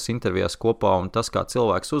sēdēt šajās intervijās kopā, un tas, kā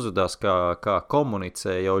cilvēks uzvedās, kā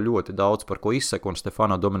komunicē, jau ļoti daudz par ko izsaka, un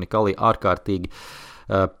Stefano Domenicali ārkārtīgi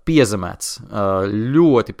piezemēts,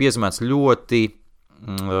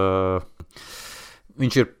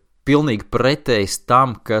 viņš ir pilnīgi pretējs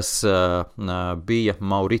tam, kas bija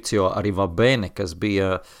Mauricio Arrivabene, kas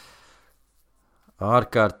bija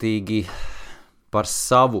ārkārtīgi par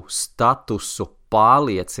savu statusu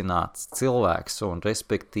pārliecināts cilvēks un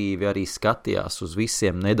respektīvi arī skatījās uz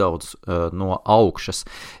visiem nedaudz no augšas.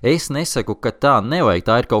 Es nesaku, ka tā nevajag,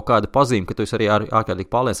 tā ir kaut kāda pazīme, ka tu esi arī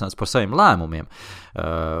ārkārtīgi pārliecināts par saviem lēmumiem.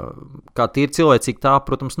 Kā tīri cilvēcīgi tā,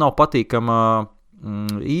 protams, nav patīkama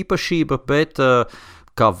īpašība, bet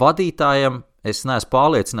kā vadītājam es neesmu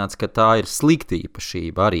pārliecināts, ka tā ir slikta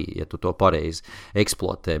īpašība arī, ja tu to pareizi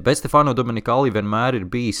eksploatē. Bet Stefano Domenicali vienmēr ir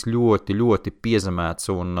bijis ļoti, ļoti piezemēts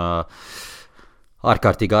un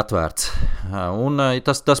ārkārtīgi atvērts. Un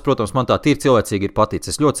tas, protams, man tā tīri cilvēcīgi ir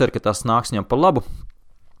paticis. Es ļoti ceru, ka tas nāks viņam par labu.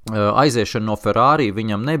 Aiziešana no Ferrari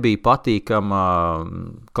viņam nebija patīkama,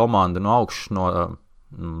 komanda no augšas no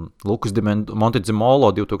Lukas Di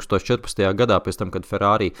Montezemolo 2014. gadā, pēc tam, kad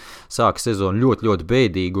Ferrari sāka sezonu ļoti, ļoti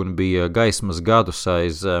bēdīgi un bija gaismas gadus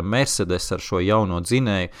aiz Mercedes ar šo jauno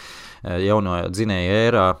dzinēju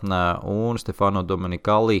ērā, un Stefano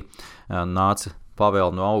Domenicali nāca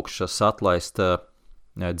pavēlu no augšas atlaist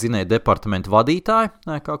dzinēju departamentu vadītāju,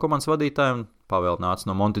 kā komandas vadītāju, un pavēlu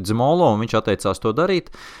nāca no Montezemolo, un viņš atteicās to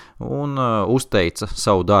darīt un uzteica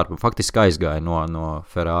savu darbu, faktiski aizgāja no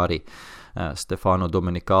Ferrari. Stefano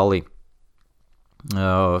Domenicali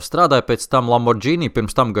strādāja pēc tam Lamborghini,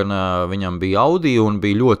 pirms tam gan viņam bija Audi un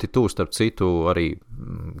bija ļoti tuvu, starp citu, arī,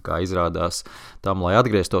 kā izrādās, tam, lai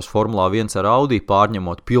atgrieztos Formulā 1 ar Audi,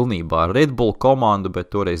 pārņemot pilnībā Red Bull komandu, bet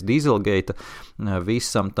toreiz Dieselgate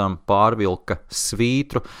visam tam pārvilka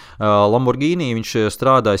svītru. Lamborghini viņš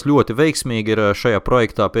strādājis ļoti veiksmīgi ir šajā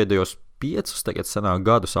projektā pēdējos 5 tagad sanāk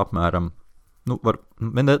gadus apmēram, var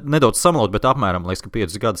nedaudz samalot, bet apmēram, liekas, ka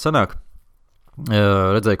 5 gadi sanāk.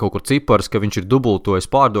 Redzēju kaut kur ciparus, ka viņš ir dubultojis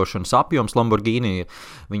pārdošanas apjoms Lamborghini.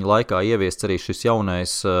 Viņa laikā ieviests arī šis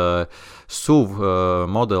jaunais SUV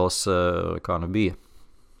modelis, kā nu bija.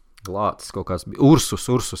 Lācis kaut kāds bija.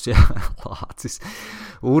 Ursus, jā, Lācis.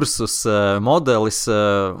 Ursus modelis,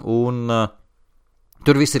 un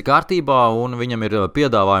tur viss ir kārtībā, un viņam ir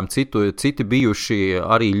piedāvājumi citi bijuši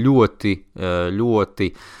arī ļoti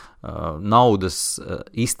naudas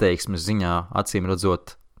izteiksmes ziņā, acīm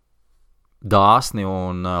redzot, dāsni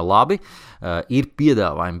un labi. Ir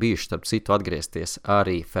piedāvājumi bijuši, starp citu, atgriezties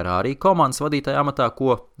arī Ferrari komandas vadītāja amatā,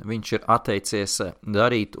 ko viņš ir atteicies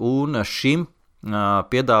darīt, un šim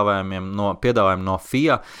piedāvājumiem no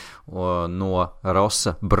FIA, no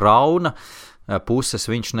Rossa Brauna puses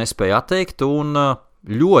viņš nespēja atteikt, un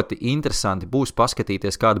ļoti interesanti būs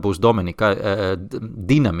paskatīties, kāda būs dinamika.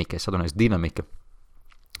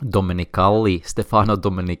 Stefano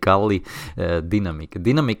Domenicali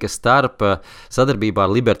dinamika starp sadarbībā ar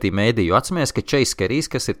Liberty Media. Atceramies, ka Chase Carey,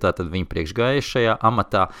 kas ir tātad viņa priekšgājējs šajā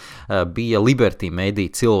amatā, bija Liberty Media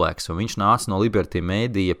cilvēks, un viņš nāca no Liberty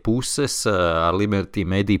Media puses ar Liberty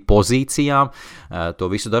Media pozīcijām, to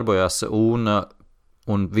visu darbojās,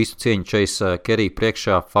 un visu cieņu Chase Carey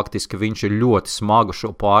priekšā, faktiski viņš ir ļoti smagu šo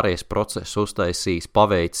pārējais procesu uztaisījis,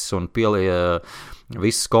 paveicis un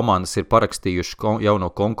visas komandas ir parakstījuši jauno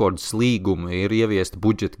Concordas līgumu, ir ieviesti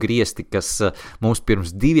budžeta griesti, kas mums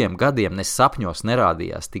pirms 2 gadiem ne sapņos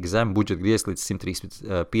nerādījās, tik zem budžeta griesti līdz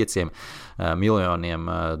 $135 miljoniem.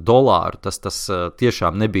 Tas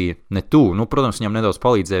tiešām nebija ne tuvu. Protams, viņam nedaudz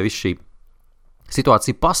palīdzēja viss šī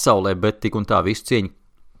situācija pasaulē, bet tik un tā visu cieņu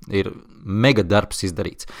ir mega darbs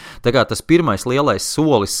izdarīts. Tā kā tas pirmais lielais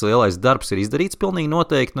solis, lielais darbs ir izdarīts pilnīgi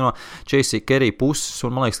noteikti no Chase Carey puses,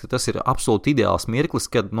 un man liekas, ka tas ir absolūti ideāls mirklis,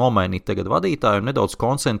 kad nomainīt tagad vadītāju un nedaudz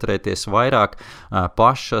koncentrēties vairāk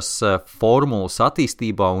pašas formulas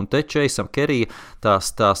attīstībā, un te Chase Carey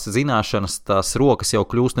tās zināšanas, tās rokas jau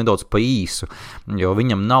kļūst nedaudz pa īsu, jo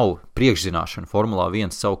viņam nav priekšzināšana Formulā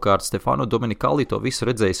 1, savukārt Stefano Domenicali to visu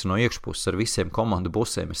redzējis no iekšpuses ar visiem komandu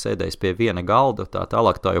busiem, ir sēdējis pie viena galda, tā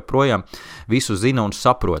tālāk tā joprojām visu zina un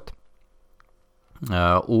saprot.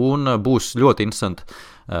 Un būs ļoti interesanti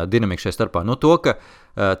dinamika šajā starpā.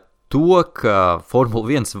 Ka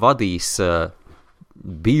Formula 1 vadīs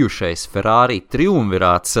bijušais Ferrari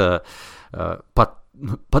triumvirāts,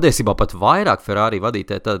 patiesībā pat vairāk Ferrari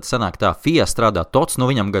vadītāji, tad sanāk tā FIA strādā tots,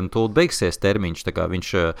 viņam gan tūlīt beigsies termiņš, tā kā viņš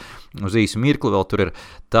uz īsu mirkli vēl tur ir,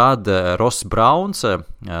 tad Ross Brauns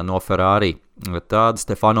no Ferrari, tad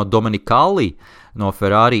Stefano Domenicali no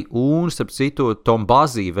Ferrari, un, starp citu, Tom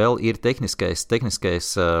Bazī vēl ir tehniskā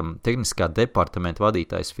departamenta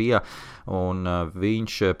vadītājs FIA, un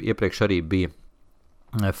viņš iepriekš arī bija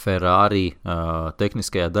Ferrari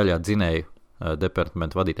tehniskajā daļā dzinēju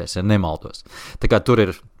departamenta vadītājs, ja nemaldos. Tā kā tur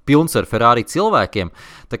ir pilns ar Ferrari cilvēkiem,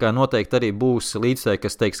 tā kā noteikti arī būs līdzēji,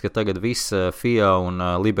 kas teiks, ka tagad viss FIA un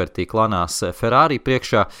Liberty klanās Ferrari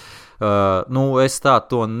priekšā. Es tā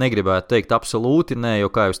to negribētu teikt absolūti, jo,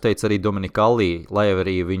 kā jūs teicu, arī Domenicali, lai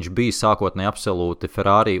arī viņš bija sākotnēji absolūti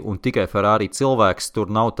Ferrari un tikai Ferrari cilvēks, tur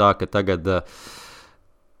nav tā, ka tagad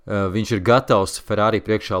viņš ir gatavs Ferrari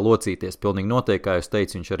priekšā locīties. Pilnīgi noteikti, kā jūs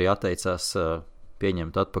teicu, viņš arī atteicās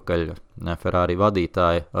pieņemt atpakaļ Ferrari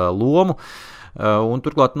vadītāja lomu. Un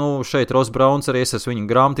turklāt, šeit Ross Brauns arī es esmu viņu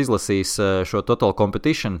grāmatu izlasījis šo Total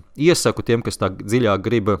Competition. Iesaku tiem, kas tā dziļāk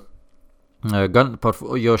grib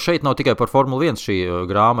Jo šeit nav tikai par Formula 1 šī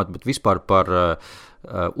grāmata, bet vispār par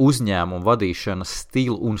uzņēmumu vadīšanas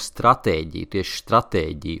stilu un stratēģiju, tieši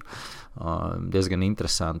stratēģiju. Diezgan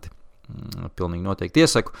interesanti. Pilnīgi noteikti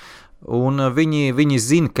iesaku. Un viņi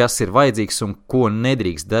zina, kas ir vajadzīgs un ko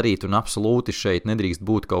nedrīkst darīt, un absolūti šeit nedrīkst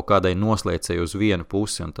būt kaut kādai noslēcēji uz vienu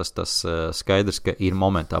pusi, un tas skaidrs, ka ir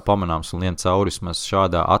momentā pamanāms un lien cauri vismaz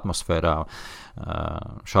šādā atmosfērā,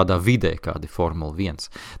 šādā vidē, kāda ir Formula 1.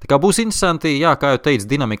 Tā kā būs interesanti, jā, kā jau teicu,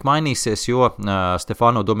 dinamika mainīsies, jo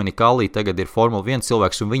Stefano Domenicali tagad ir Formula 1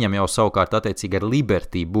 cilvēks, un viņam jau savukārt attiecīgi ar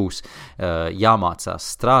Liberty būs jāmācās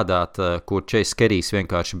strādāt, kur Chase Carey's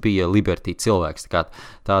vienkārši bija Liberty cilvēks. Tā kā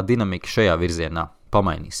tā dinamika šajā virzienā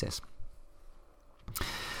pamainīsies.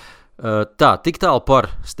 Tā, tik tālu par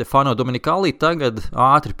Stefano Domenicali, tagad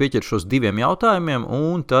ātri pieķeršos 2 jautājumiem,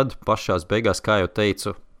 un tad pašās beigās, kā jau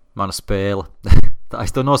teicu, mana spēle. Tā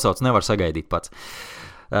es to nosaucu, nevar sagaidīt pats.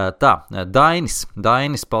 Tā, Dainis,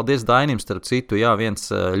 paldies Dainim, starp citu, jā,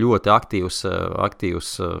 viens ļoti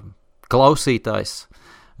aktīvs klausītājs,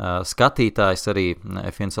 skatītājs, arī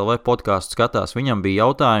F1LV podcastu skatās. Viņam bija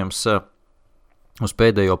jautājums uz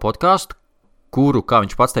pēdējo podcastu, kuru, kā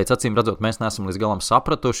viņš pats teica, acīm redzot, mēs neesam līdz galam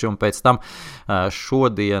sapratuši, un pēc tam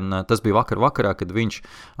šodien, tas bija vakarā, kad viņš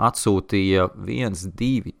atsūtīja 1,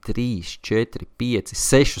 2, 3, 4, 5,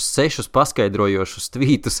 6 paskaidrojošus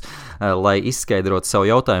tvītus, lai izskaidrotu savu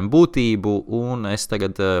jautājumu būtību, un es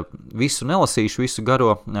tagad visu nelasīšu, visu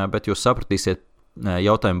garo, bet jūs sapratīsiet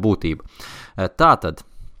jautājumu būtību. Tātad,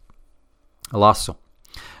 lasu,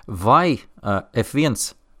 vai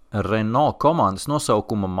F1 Renault komandas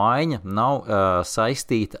nosaukuma maiņa nav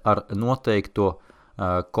saistīta ar noteikto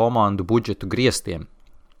komandu budžetu griestiem.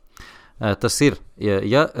 Tas ir,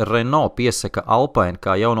 ja Renault piesaka Alpine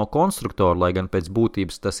kā jauno konstruktoru, lai gan pēc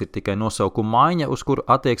būtības tas ir tikai nosaukuma maiņa, uz kuru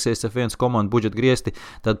attieksies F1 komandu budžeta griesti,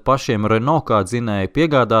 tad pašiem Renault kā dzinēju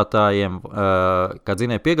piegādātāji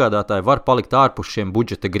var palikt ārpus šiem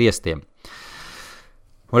budžeta griestiem.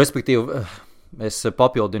 Un, respektīvi, es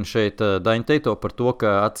papildinu šeit Daņu teikto par to,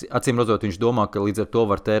 ka acīm redzot viņš domā, ka līdz ar to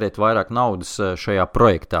var tērēt vairāk naudas šajā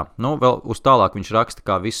projektā. Nu, vēl uz tālāk viņš raksta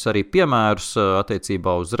kā visus arī piemērus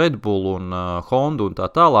attiecībā uz Red Bull un Hondu un tā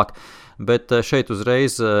tālāk, bet šeit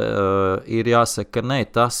uzreiz ir jāsaka, ka ne,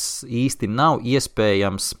 tas īsti nav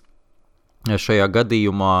iespējams šajā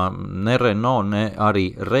gadījumā ne Renault, ne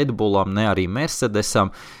arī Red Bullam, ne arī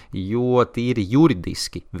Mercedesam, jo tīri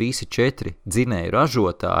juridiski visi 4 dzinēju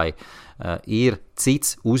ražotāji ir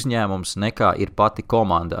cits uzņēmums nekā ir pati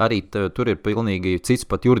komanda. Arī tur ir pilnīgi cits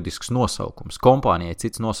pat juridisks nosaukums. Kompānijai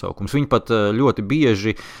cits nosaukums. Viņi pat ļoti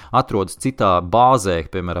bieži atrodas citā bāzē,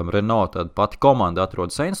 piemēram, Renault, tad pati komanda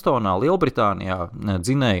atrodas Einstonā, Lielbritānijā,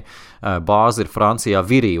 dzinēju bāze ir Francijā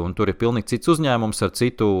Virī, un tur ir pilnīgi cits uzņēmums ar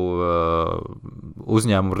citu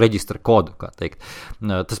uzņēmumu reģistra kodu, kā teikt.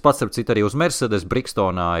 Tas pats, ar citu arī uz Mercedes,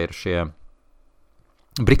 Brixtonā ir šie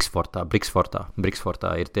Brixfortā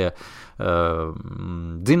ir tie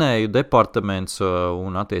dzinēju departaments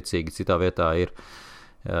un attiecīgi citā vietā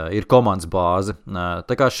ir komandas bāze.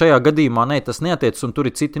 Tā kā šajā gadījumā tas neatiec, un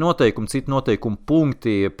tur ir citi noteikumi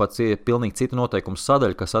punkti, pats ir pilnīgi cita noteikuma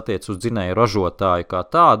sadaļa, kas attiec uz dzinēju ražotāju kā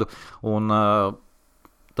tādu, un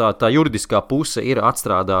tā juridiskā puse ir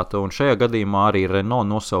atstrādāta, un šajā gadījumā arī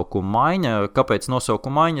Renault nosaukuma maiņa. Kāpēc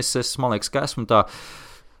nosaukuma maiņas? Es, man liekas, ka esmu tā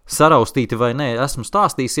saraustīti vai nē, esmu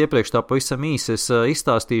stāstījis iepriekš, tā pavisam īsi es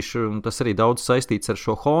izstāstīšu, un tas arī daudz saistīts ar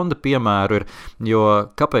šo Honda piemēru ir, jo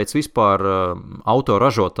kāpēc vispār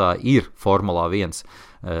autoražotāji ir Formulā 1?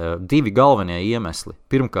 2 galvenie iemesli.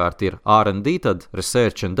 Pirmkārt ir R&D, tad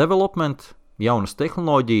Research and Development, jaunas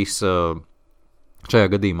tehnoloģijas,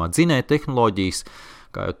 šajā gadījumā dzinēja tehnoloģijas.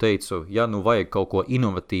 Kā jau teicu, ja nu vajag kaut ko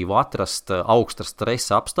inovatīvu atrast augsta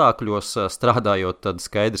stresa apstākļos strādājot, tad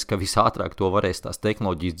skaidrs, ka visātrāk to varēs tās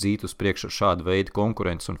tehnoloģijas dzīt uz priekšu ar šādu veidu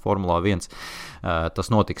konkurences, un Formulā 1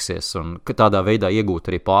 tas notiksies, un tādā veidā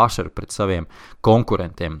iegūt arī pārsvaru pret saviem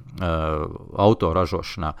konkurentiem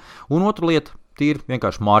autoražošanā. Un otra lieta, tīri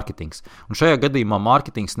vienkārši mārketings. Un šajā gadījumā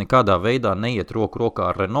mārketings nekādā veidā neiet roku rokā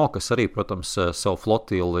ar Renault, kas arī, protams, savu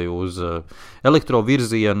flotili uz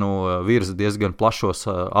elektrovirzienu virza diezgan plašos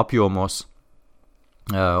apjomos,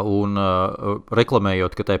 un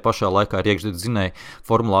reklamējot, ka tai pašā laikā ir iekšzemes dzinēji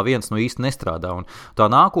Formulā 1 īsti nestrādā. Un tā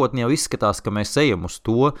nākotne jau izskatās, ka mēs ejam uz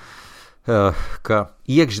to, ka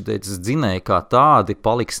iekšzemes dzinēji kā tādi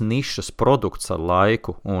paliks nišas produkts ar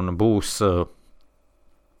laiku un būs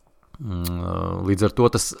līdz ar to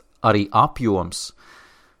tas arī apjoms,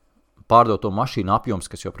 pārdoto mašīnu apjoms,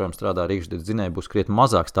 kas joprojām strādā ar iekšzemes dzinēju, būs krietni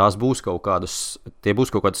mazāks. Tie būs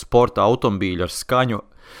kaut kādas sporta automobīļi ar skaņu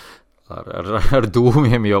ar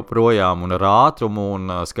dūmiem joprojām un ar ātrumu, un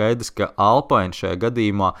skaidrs, ka Alpine šajā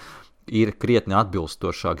gadījumā ir krietni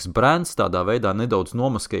atbilstošāks brands, tādā veidā nedaudz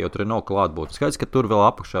nomaskējot Renault klātbūtni. Skaidrs, ka tur vēl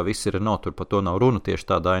apakšā viss ir Renault, tur par to nav runa, tieši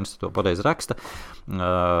tā Dainis to pareizi raksta.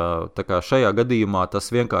 Tā kā šajā gadījumā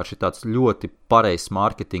tas vienkārši tāds ļoti pareizs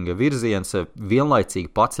mārketinga virziens,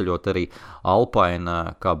 vienlaicīgi paceļot arī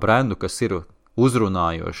Alpine kā brandu, kas ir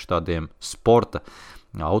uzrunājoši tādiem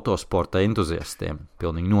autosporta entuziastiem,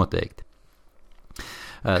 pilnīgi noteikti.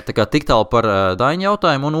 Tā kā tik tālu par Daņa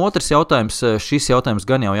jautājumu, un otrs jautājums, šis jautājums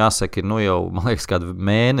gan jau jāsaka, ir jau, man liekas, kādu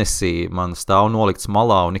mēnesi man stāv nolikts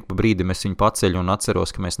malā, un ik pa brīdim es viņu paceļu un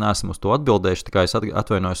atceros, ka mēs neesam uz to atbildējuši, tā kā es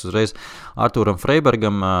atvainojos uzreiz Artūram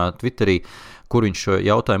Freibergam Twitterī, kur viņš šo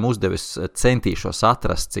jautājumu uzdevis, centīšos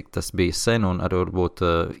atrast, cik tas bija sen, un arī varbūt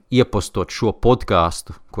iepostot šo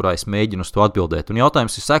podcastu, kurā es mēģinu uz to atbildēt. Un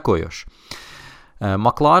jautājums ir sekojošs.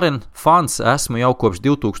 McLaren fans esmu jau kopš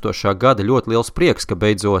 2000. gada, ļoti liels prieks, ka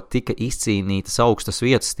beidzot tika izcīnītas augstas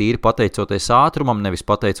vietas tīri pateicoties ātrumam, nevis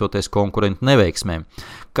pateicoties konkurentu neveiksmēm.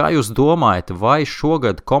 Kā jūs domājat, vai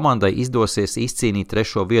šogad komandai izdosies izcīnīt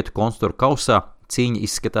 3. vietu konstruktūru kausā? Cīņa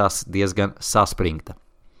izskatās diezgan saspringta.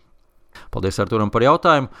 Paldies Arturam par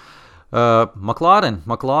jautājumu. McLaren,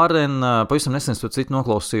 pavisam nesen to citu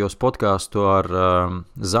noklausījos podcastu ar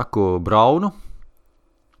Zaku Braunu,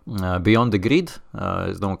 Beyond the Grid.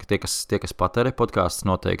 Es domāju, ka tie, kas patērē podcasts,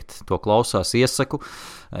 noteikti to klausās. Iesaku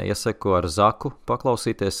ar Zaku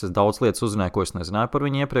paklausīties. Es daudz lietas uzzināju, ko es nezināju par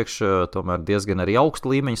viņu iepriekš. Tomēr diezgan arī augsta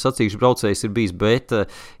līmeņa sacīkšu braucējs ir bijis, bet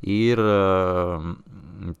ir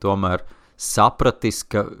tomēr sapratis,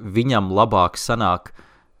 ka viņam labāk sanāk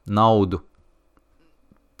naudu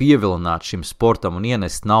pievilināt šim sportam un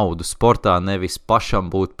ienest naudu sportā, nevis pašam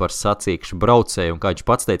būt par sacīkšu braucēju. Un kā viņš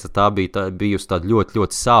pats teica, tā bijusi tāda ļoti,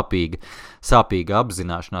 ļoti sāpīga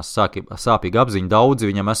apzināšanās, sāpīga apziņa. Daudzi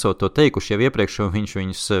viņam esot to teikuši jau iepriekš, un viņš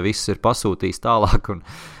viņus visus ir pasūtījis tālāk un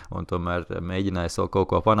tomēr mēģinājis vēl kaut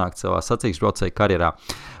ko panākt savā sacīkšu braucēju karjerā.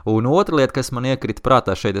 Un otra lieta, kas man iekrita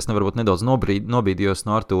prātā šeit, es varbūt nedaudz nobīdījos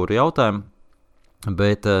no Artūra jautājumu,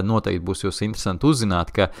 bet noteikti būs jūs interesanti uzzināt,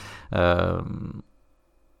 ka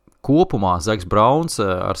kopumā Zaks Brauns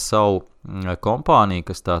ar savu kompāniju,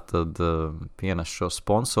 kas tātad pienes šo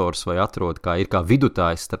sponsors vai atrod, ir kā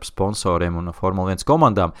vidutājs starp sponsoriem un Formula 1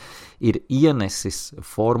 komandām, ir ienesis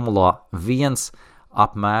Formula 1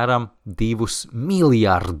 apmēram 2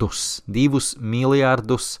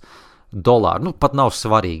 miljardus dolāru. Nu, pat nav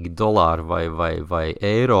svarīgi dolāru vai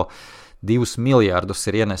eiro. 2 miljardus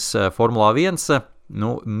ir ienes Formula 1.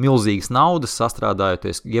 Milzīgas naudas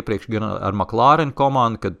sastrādājoties iepriekš gan ar McLaren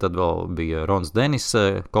komandu, kad tad vēl bija Rons Dennis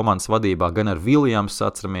komandas vadībā, gan ar Williams,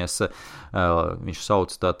 atceramies, viņš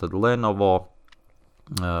sauc tātad Lenovo,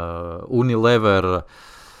 Unilever,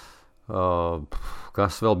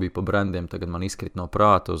 kas vēl bija pa brandiem, tagad man izkrit no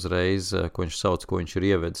prāta uzreiz, ko viņš sauc, ko viņš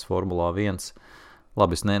ir ievedis Formulā 1.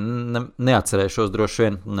 Labi, es neatcerēšos droši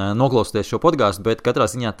vien noklausoties šo podcastu, bet katrā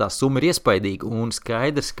ziņā tā summa ir iespaidīga un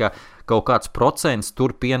skaidrs, ka kaut kāds procents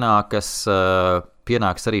tur pienāks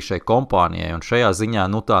arī šai kompānijai, un šajā ziņā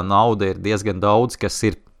tā nauda ir diezgan daudz, kas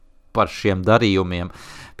ir par šiem darījumiem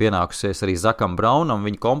pienākusies arī Zakam Braunam,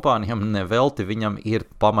 viņa kompānijam nevelti, viņam ir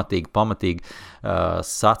pamatīgi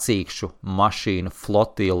sacīkšu mašīnu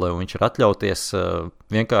flotile, un viņš ir atļauties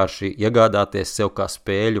vienkārši iegādāties sev kā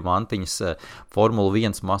spēļu mantiņas Formula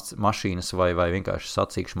 1 mašīnas vai vienkārši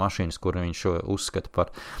sacīkšu mašīnas, kur viņš uzskata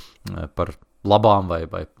par labām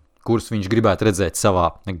vai kurus viņš gribētu redzēt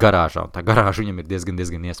savā garāžā. Un tā garāža viņam ir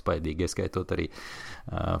diezgan iespaidīga, ieskaitot arī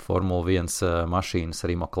Formula 1 mašīnas,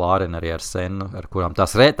 arī McLaren, arī ar Sennu, ar kurām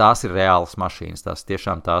tās ir reālas mašīnas, tās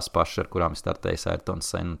tiešām tās pašas, ar kurām startējis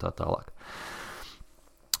Ayrtons Senna un tā tālāk.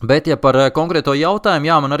 Bet, ja par konkrēto jautājumu,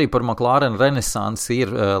 jā, man arī par McLaren renesansi ir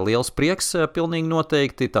liels prieks, pilnīgi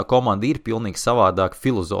noteikti. Tā komanda ir pilnīgi savādāk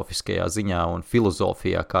filozofiskajā ziņā un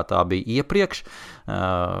filozofijā, kā tā bija iepriekš,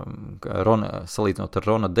 salīdzinot ar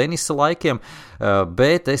Rona Denisa laikiem,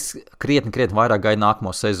 bet es krietni vairāk gaidu nākamo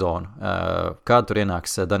sezonu, kad tur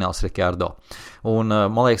ienāks Daniels Ricciardo. Un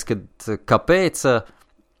man liekas, ka kāpēc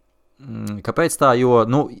tā, jo,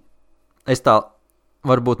 es tā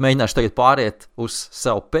varbūt mēģināšu tagad pāriet uz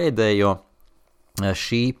savu pēdējo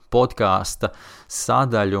šī podkāsta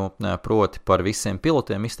sadaļu, proti par visiem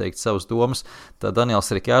pilotiem izteikt savas domas. Tad Daniels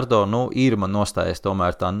Ricciardo, ir man nostājies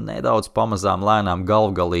tomēr tā nedaudz pamazām lēnām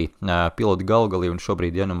pilotu galvgalī, un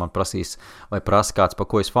šobrīd, ja man prasīs vai prasa kāds, pa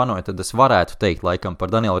ko es fanoju, tad es varētu teikt laikam par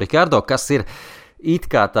Danielu Ricciardo, kas ir it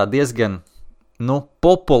kā tā diezgan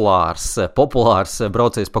populārs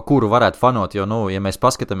braucējs, pa kuru varētu fanot, jo, ja mēs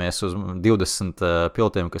paskatāmies uz 20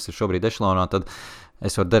 pilotiem, kas ir šobrīd ešelonā, tad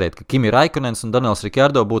es varu derēt, ka Kimi Raikonens un Daniels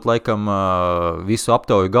Ricciardo būtu laikam visu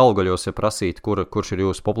aptauju galgaļos, ja prasīt, kurš ir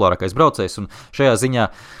jūsu populārākais braucējs. Un šajā ziņā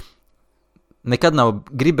nekad nav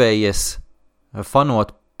gribējies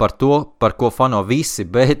fanot par to, par ko fano visi,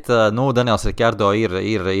 bet Daniels Ricciardo ir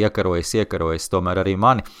iekarojis tomēr arī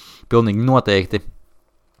mani pilnīgi noteikti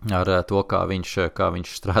ar to, kā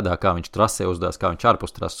viņš strādā, kā viņš trasē uzdās, kā viņš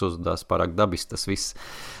ārpus trases uzdās, pārāk dabis tas viss.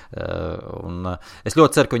 Un es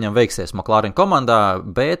ļoti ceru, ka viņam veiksies McLaren komandā,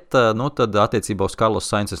 bet tad attiecībā uz Carlos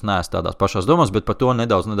Sainz es neesmu tādās pašās domās, bet par to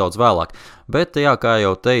nedaudz vēlāk. Bet, jā, kā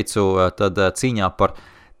jau teicu, tad cīņā par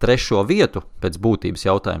trešo vietu, pēc būtības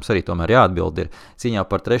jautājums arī tomēr jāatbild ir, cīņā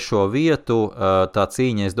par trešo vietu, tā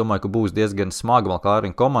cīņa, es domāju, ka būs diezgan smaga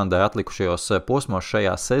McLaren komandai atlikušajos posmos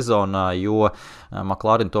šajā sezonā, jo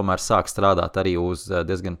McLaren tomēr sāk strādāt arī uz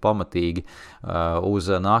diezgan pamatīgi uz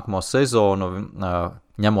nākamo sezonu,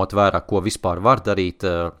 ņemot vērā, ko vispār var darīt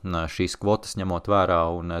šīs kvotas, ņemot vērā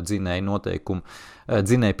un dzinēju noteikumu,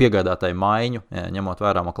 dzinēju piegādātāju maiņu, ņemot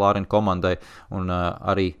vērā McLaren komandai, un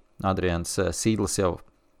arī Adrians Sīdlis jau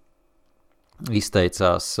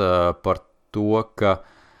izteicās par to, ka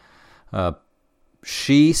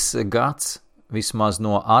šīs gads vismaz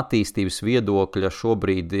no attīstības viedokļa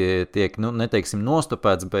šobrīd tiek, neteiksim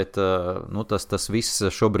nostopēts, bet tas viss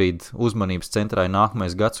šobrīd uzmanības centrā ir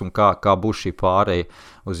nākamais gads un kā būs šī pāreja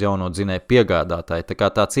uz jauno dzinēju piegādātāju. Tā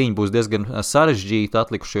kā tā cīņa būs diezgan sarežģīta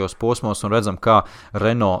atlikušajos posmos un redzam, kā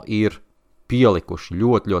Renault ir pielikuši,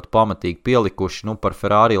 ļoti pamatīgi pielikuši, par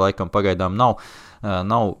Ferrari laikam pagaidām nav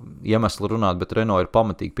iemesli runāt, bet Renault ir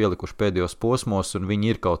pamatīgi pielikuši pēdējos posmos, un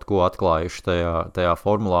viņi ir kaut ko atklājuši tajā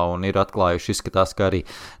formulā, un ir atklājuši, izskatās, ka arī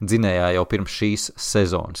dzinējā jau pirms šīs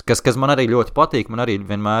sezonas. Kas man arī ļoti patīk, man arī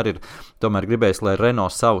vienmēr ir tomēr gribējis, lai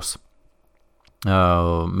Renault savus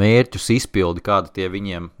mērķus izpildi, kādi tie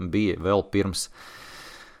viņiem bija vēl pirms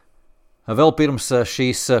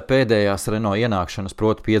šīs pēdējās Renault ienākšanas,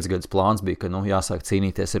 proti 5 gadus plāns bija, ka jāsāk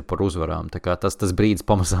cīnīties ir par uzvarām, tā kā tas brīdis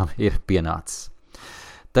pamazām ir pienācis.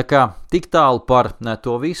 Tā kā tik tālu par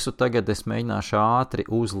to visu, tagad es mēģināšu ātri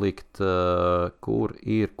uzlikt, kur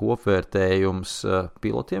ir kopvērtējums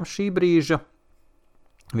pilotiem šī brīža.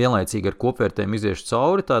 Vienlaicīgi ar kopvērtējumu iziešu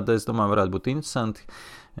cauri, tāda, es domāju, varētu būt interesanti,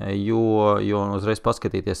 jo uzreiz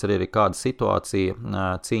paskatīties arī kāda situācija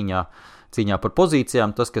cīņā par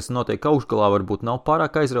pozīcijām. Tas, kas notiek augšgalā, varbūt nav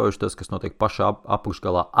pārāk aizraujoši, tas, kas notiek pašā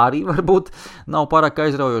apakšgalā, arī varbūt nav pārāk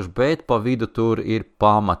aizraujoši, bet pa vidu tur ir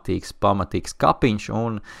pamatīgs kapiņš,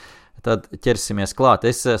 un tad ķersimies klāt.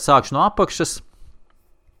 Es sākšu no apakšas,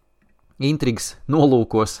 intrigas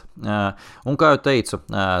nolūkos, un kā jau teicu,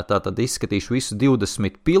 tātad izskatīšu visu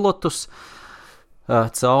 20 pilotus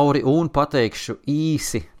cauri un pateikšu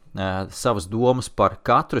īsi savas domas par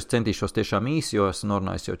katru. Es centīšos tiešām īsi, jo esmu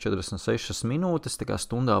norunājis jau 46 minūtes, tā kā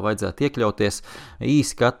stundā vajadzētu iekļauties.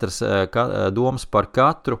 Īsi katras domas par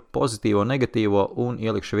katru, pozitīvo, negatīvo, un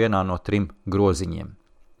ielikšu vienā no 3 groziņiem.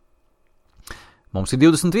 Mums ir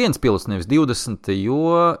 21 pilots, nevis 20,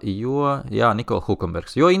 jo Nikola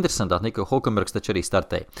Hulkenbergs. Jo interesantāk, Nikola Hulkenbergs taču arī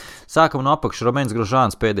startēja. Sākam no apakša, Romains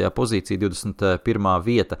Grosjeans pēdējā pozīcija, 21.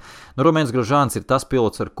 vieta. Romains Grosjeans ir tas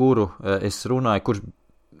pilots, ar kuru es runāju, kurš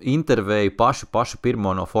intervēju pašu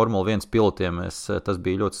pirmo no Formula 1 pilotiem. Tas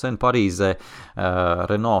bija ļoti sen Parīzē,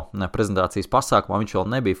 Renault prezentācijas pasākumā. Viņš vēl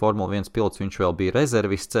nebija Formula 1 pilots, viņš vēl bija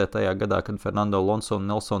rezervists tajā gadā, kad Fernando Alonso un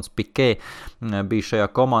Nelsons Piquet bija šajā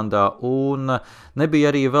komandā, un nebija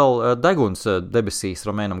arī vēl deguns debesīs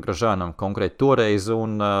Romainam Grosjeanam konkrēti toreiz,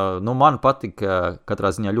 un man patika katrā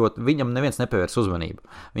ziņā ļoti, viņam neviens nepievērs uzmanību.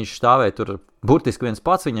 Viņš stāvēja tur burtiski viens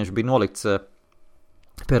pats, viņš bija nolikts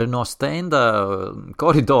pie Renault stenda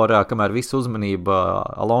koridorā, kamēr visu uzmanība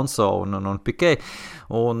Alonso un Piquet,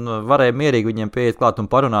 un varēja mierīgi viņiem pieiet klāt un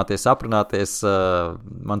parunāties, aprunāties.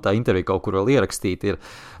 Man tā intervija kaut kur vēl ierakstīt ir,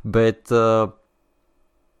 bet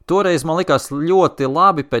toreiz man likās ļoti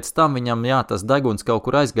labi, pēc tam viņam, tas deguns kaut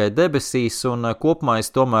kur aizgāja debesīs, un kopumā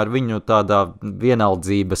es tomēr viņu tādā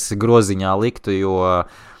vienaldzības groziņā liktu, jo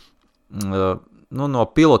no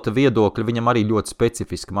pilota viedokļa viņam arī ļoti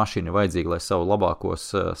specifiska mašīna vajadzīga, lai savu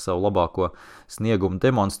labāko sniegumu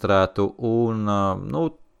demonstrētu, un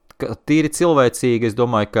tīri cilvēcīgi, es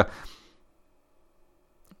domāju, ka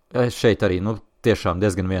šeit arī, tiešām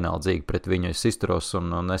diezgan vienaldzīgi pret viņu es izturos,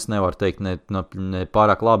 un es nevaru teikt ne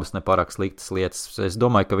pārāk labas, ne pārāk sliktas lietas. Es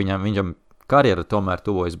domāju, ka viņam karjera tomēr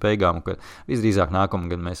tuvojas beigām, un ka visdrīzāk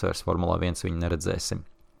nākamgad mēs vairs Formulā 1 viņu neredzēsim.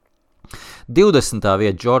 20.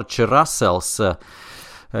 vieta, George Russells.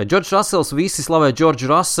 Džordžs Rasels, visi slavē Džordžu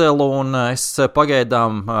Raselu, un es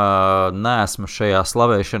pagaidām neesmu šajā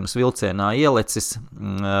slavēšanas vilcienā ielecis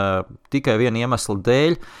tikai viena iemesla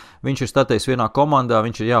dēļ. Viņš ir startējis vienā komandā,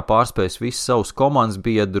 viņš ir pārspējis visus savus komandas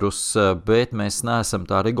biedrus, bet mēs neesam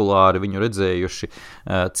tā regulāri viņu redzējuši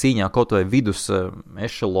cīņā kaut vai vidus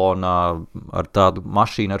ešelonā ar tādu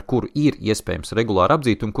mašīnu, ar kuru ir iespējams regulāri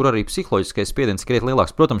apdzīt un kur arī psiholoģiskais spiediens krietni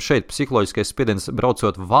lielāks. Protams, šeit psiholoģiskais spiediens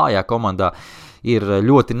braucot vājā komandā ir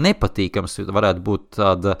ļoti nepatīkams, varētu būt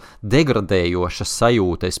tāda degradējoša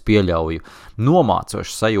sajūta, es pieļauju,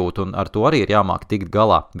 nomācoša sajūta, un ar to arī ir jāmāk tikt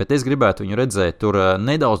galā. Bet es gribētu viņu redzēt tur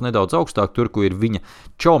nedaudz augstāk, tur, kur ir viņa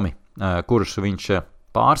čomi, kurus viņš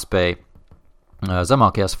pārspēja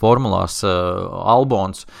zemākajās formulās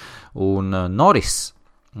Albons un Norris,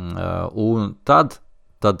 un tad,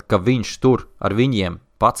 ka viņš tur ar viņiem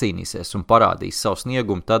pacīnīsies un parādīs savu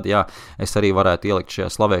sniegumu, tad, es arī varētu ielikt šajā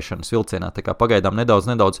slavēšanas vilcienā. Tā kā pagaidām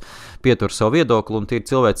nedaudz pietur savu viedokli, un tīri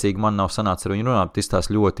cilvēcīgi man nav sanācis ar viņu runāt, bet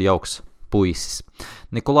izstās ļoti jauks puisis.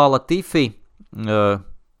 Nikolā Latifi,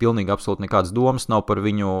 pilnīgi absolūti nekādas domas nav par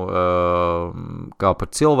viņu kā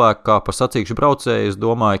par cilvēku, kā par sacīkšu braucēju. Es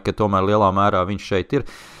domāju, ka tomēr lielā mērā viņš šeit ir,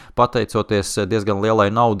 pateicoties diezgan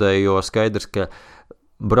lielai naudai, jo skaidrs, ka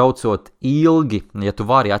braucot ilgi, ja tu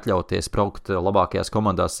vari atļauties braukt labākajās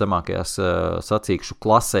komandās, zemākajās sacīkšu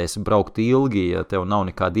klasēs, braukt ilgi, ja tev nav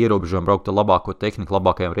nekāda ierobežojuma, braukt ar labāko tehniku,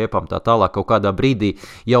 labākajām riepām, tā tālāk, kaut kādā brīdī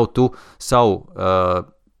jau tu savu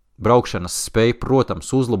braukšanas spēju,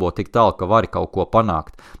 protams, uzlabot tik tālu, ka vari kaut ko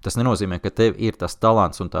panākt. Tas nenozīmē, ka tev ir tas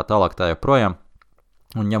talants un tā tālāk tā joprojām.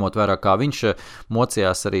 Un ņemot vērā, kā viņš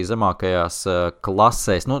mocījās arī zemākajās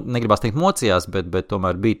klasēs, negribās teikt mocījās, bet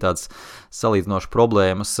tomēr bija tāds salīdzinošs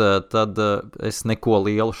problēmas, tad es neko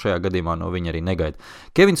lielu šajā gadījumā no viņa arī negaidu.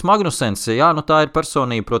 Kevins Magnusens, tā ir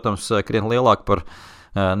personība, protams, krietni lielāka par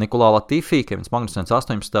Nikolā Latifi. Kevins Magnusens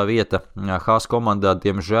 18. vieta Haas komandā,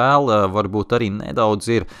 diemžēl, varbūt arī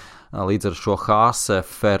nedaudz ir līdz ar šo Haas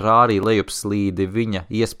Ferrari lejupslīdi viņa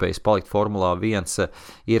iespējas palikt Formulā 1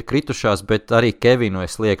 ir kritušās, bet arī Kevinu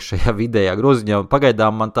es lieku šajā vidējā groziņā, un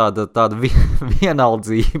pagaidām man tāda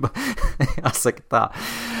vienaldzība, jāsaka tā.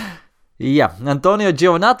 Antonio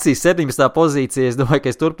Giovinazzi 17. pozīcija, es domāju,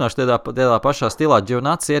 ka es turpināšu tādā pašā stilā.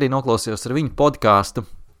 Giovinazzi arī noklausījos ar viņu podcastu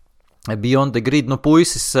Beyond the Grid,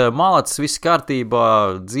 puisis malacis, viss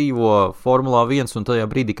kārtībā, dzīvo Formulā 1, un tajā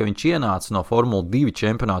brīdī, kad viņš ienāca no Formula 2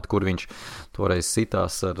 čempionāta, kur viņš toreiz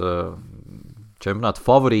sitās ar čempionāta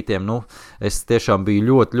favorītiem, es tiešām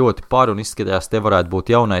biju ļoti par, un izskatījās, te varētu būt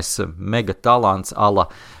jaunais mega talants ala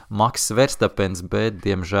Max Verstappens, bet,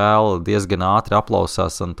 diemžēl, diezgan ātri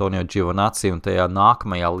aplausās Antonio Giovinazzi, un tajā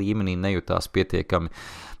nākamajā līmenī nejūtās pietiekami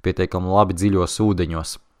labi dziļos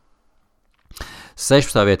ūdeņos.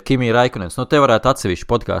 16. vieta Kimi Raikonens. Te varētu atsevišķi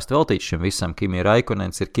podkāstu veltīt šim visam. Kimi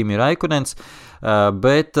Raikonens ir Kimi Raikonens,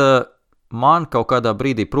 bet man kaut kādā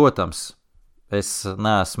brīdī, protams, es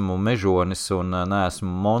neesmu mežonis un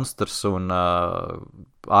neesmu monstrs, un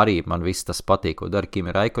arī man viss tas patīk, ko dara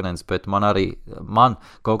Kimi Raikonens, bet man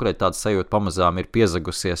konkrēti tāda sajūta pamazām ir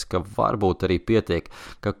piezagusies, ka varbūt arī pietiek,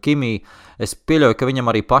 ka Kimi, es pieļauju, ka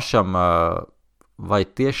viņam arī pašam vai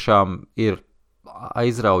tiešām ir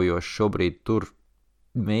aizraujoši šobrīd tur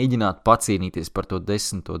mēģināt pacīnīties par to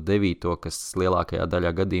 10., 9., kas lielākajā daļā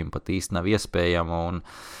gadījumā pat īsti nav iespējama, un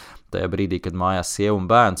tajā brīdī, kad mājās sieva un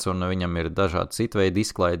bērns, un viņam ir dažādi citveidi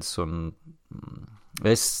izklaides, un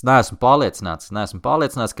es neesmu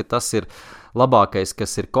pārliecināts, ka tas ir labākais,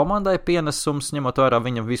 kas ir komandai pienesums, ņemot vērā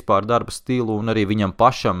viņam vispār darba stilu, un arī viņam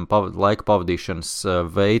pašam laika pavadīšanas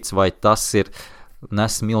veids, vai tas ir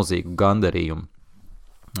nes milzīgu gandarījumu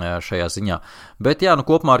šajā ziņā. Bet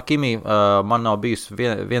kopumā ar Kimi man nav bijusi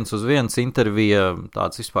viens uz viens intervija,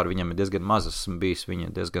 tāds vispār viņam ir diezgan maz, esmu bijis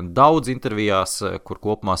viņa diezgan daudz intervijās, kur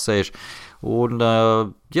kopumā sēž, un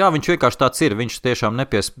viņš vienkārši tāds ir, viņš tiešām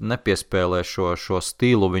nepiespēlē šo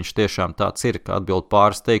stilu, viņš tiešām tāds ir, ka atbild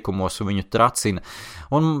pāris teikumos un viņu tracina,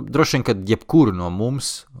 un droši vien, kad jebkuru no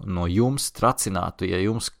mums, no jums tracinātu, ja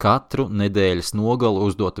jums katru nedēļas nogalu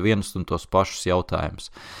uzdot vienus un tos pašus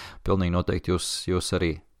jautājumus. Pilnīgi noteikti jūs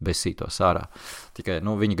arī besītos ārā. Tikai,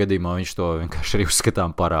 viņa gadījumā viņš to vienkārši arī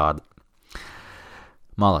uzskatām parāda.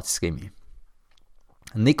 Malacis Kimi.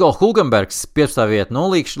 Niko Hulkenbergs 15. vieta.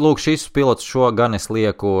 Lūk, šis pilots šo gan es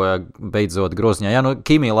lieku beidzot groziņā.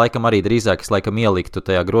 Kimi laikam arī drīzāk es laikam ieliktu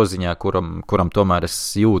tajā groziņā, kuram tomēr es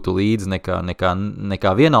jūtu līdzi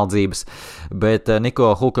nekā vienaldzības, bet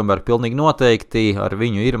Niko Hulkenberg pilnīgi noteikti ar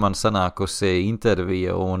viņu ir man sanākusi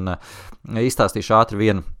intervija, un izstāstīšu ātri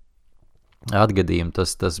vienu atgadījumu,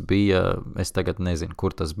 tas bija, es tagad nezinu, kur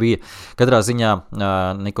tas bija. Katrā ziņā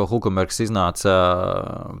Niko Hulkenbergs iznāca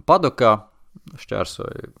padokā,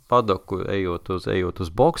 šķērsoju padoku, ejot uz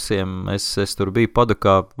boksiem. Es tur biju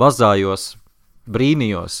padokā, vazājos,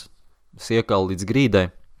 brīnījos, iekalu līdz grīdai,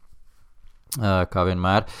 kā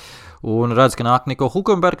vienmēr. Un redz, ka nāk Niko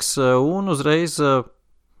Hulkenbergs, un uzreiz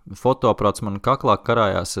fotoaparāts man kaklā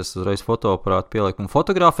karājās. Es uzreiz fotoaparātu pieliku un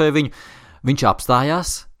fotografēju viņu. Viņš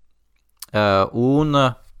apstājās un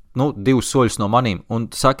 2 soļus no manīm un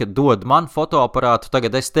saka, dod man fotoaparātu,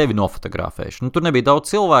 tagad es tevi nofotografēšu. Tur nebija daudz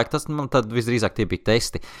cilvēku, tas man tad visdrīzāk tie bija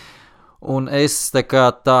testi. Un es tā kā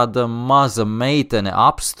tāda maza meitene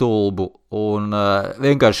apstulbu un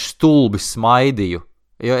vienkārši stulbi smaidīju.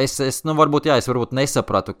 Jo es varbūt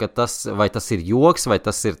nesapratu, ka tas ir joks, vai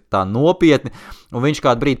tas ir tā nopietni. Un viņš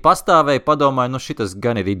kādu brīdi pastāvēja, padomāja, šitas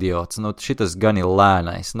gan ir idiots, šitas gan ir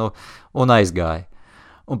lēnais, un aizgāja.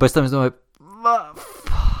 Un pēc tam es domāju,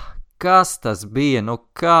 kas tas bija,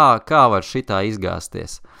 kā var šitā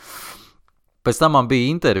izgāzties? Pēc tam man bija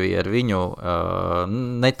intervija ar viņu,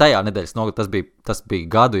 ne tajā nedēļas nogalē, tas bija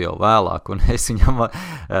gadu jau vēlāk, un es viņam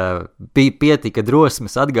pietika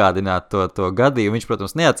drosmes atgādināt to gadījumu. Viņš,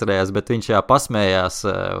 protams, neatcerējās, bet viņš pasmējās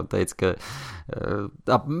un teica,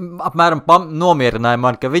 ka apmēram nomierināja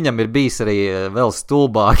man, ka viņam ir bijis arī vēl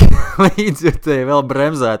stulbāki līdzjutēji, vēl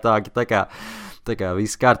bremzētāki, tā kā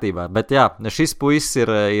viss kārtībā. Bet jā, šis puisis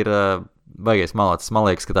ir baigais malācis, man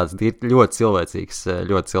liekas, ka tāds ir ļoti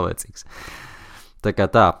cilvēcīgs. Tā kā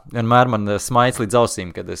vienmēr man smaids līdz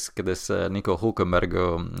ausīm, kad es Niko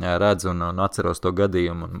Hulkenbergu redzu un atceros to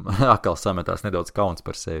gadījumu un atkal sametās nedaudz kauns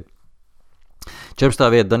par sevi. 14.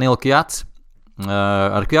 vieta Danila Kjats.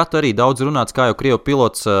 Ar Kjatu arī daudz runāts, kā jau krievu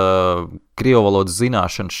pilots, krievu valodas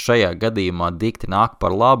zināšanas šajā gadījumā dikti nāk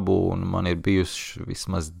par labu, un man ir bijuši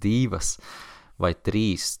vismaz 2 vai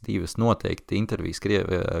 3 noteikti intervijas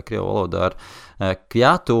krievu valodā ar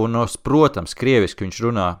Kjatu, un, protams, krieviski viņš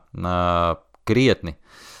runā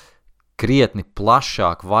krietni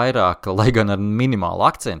plašāk, vairāk, lai gan ar minimālu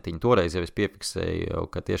akcentiņu. Toreiz jau es piefiksēju,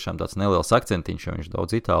 ka tiešām tāds neliels akcentiņš, jo viņš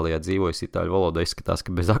daudz Itālijā dzīvojas, itāļu valodā izskatās,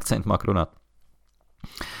 ka bez akcentu māk runāt.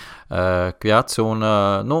 Kjats,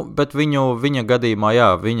 bet viņa gadījumā, jā,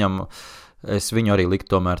 es viņu arī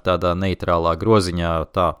liktu tomēr tādā neitrālā groziņā,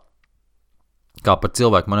 tā, kā par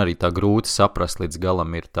cilvēku man arī tā grūti saprast, līdz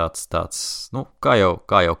galam ir tāds kā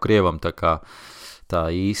jau krievam, tā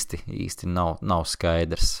īsti nav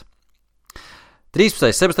skaidrs.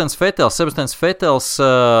 13. Sebastians Vetels,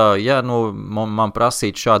 man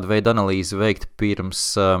prasīt šādu veidu analīzi veikt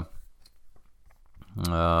pirms,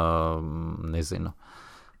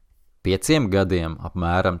 5 gadiem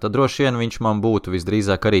apmēram, tad droši vien viņš man būtu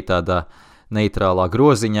visdrīzāk arī tādā neitrālā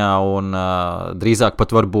groziņā un drīzāk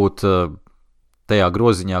pat varbūt tajā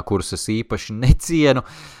groziņā, kurus es īpaši necienu,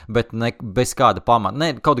 bet bez kāda pamata.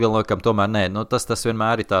 Kaut gan laikam tomēr nē. Tas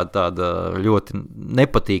vienmēr ir tāda ļoti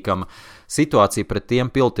nepatīkama situācija pret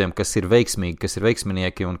tiem pilotiem, kas ir veiksmīgi, kas ir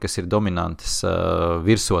veiksminieki un kas ir dominantas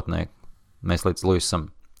virsotnē. Mēs līdz Lewisam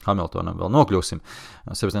Hamiltonam vēl nokļūsim.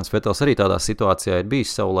 Sebastians Vetels arī tādā situācijā ir bijis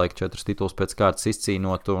savulaik 4 titulus pēc kārtas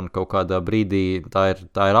izcīnot, un kaut kādā brīdī tā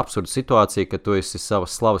ir absurda situācija, ka tu esi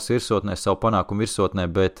savas slavas virsotnē, savu panākumu virsotnē,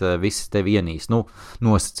 bet visi tevi ienīst.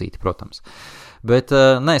 Nosacīti, protams. Bet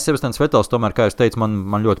Sebastians Vetels tomēr, kā jūs teicu,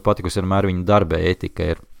 man ļoti patikusi vienmēr viņa darba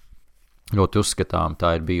etika ir ļoti uzskatām,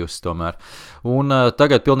 tā ir bijusi tomēr. Un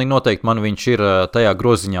tagad pilnīgi noteikti man viņš ir tajā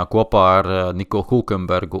groziņā kopā ar Niko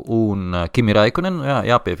Hulkenbergu un Kimi Räikkönenu.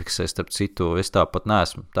 Jāpiefiksē, starp citu, es tāpat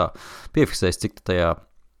neesmu tā piefiksējis, cik tajā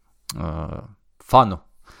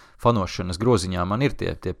fanošanas groziņā man ir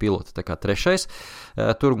tie piloti, tā kā 3.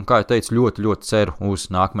 Tur, kā jau teicu, ļoti, ļoti ceru uz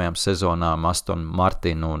nākamajām sezonām Aston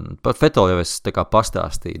Martin, un par Vetelu jau es tā kā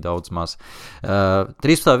pastāstīju daudz maz.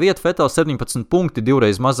 13. vieta Vetels 17 punkti,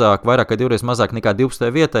 vairāk kā 2 reiz mazāk nekā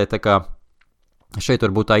 12. vietai, tā kā šeit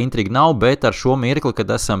varbūt tā intriga nav, bet ar šo mirkli, kad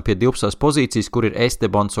esam pie 12. pozīcijas, kur ir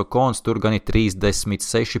Estebans Ocons, tur gan ir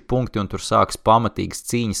 36 punkti, un tur sāks pamatīgas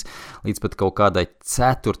cīņas līdz pat kaut kādai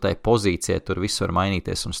 4. pozīcijai, tur viss var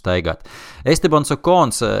mainīties un staigāt. Estebans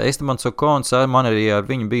Ocons, man arī ar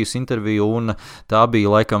viņu bijusi interviju, un tā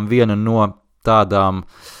bija laikam viena no tādām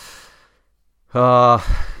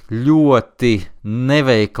ļoti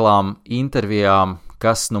neveiklām intervijām,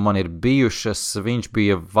 kas man ir bijušas. Viņš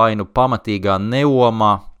bija vai pamatīgā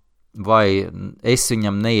neomā, vai es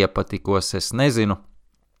viņam neiepatikos, es nezinu.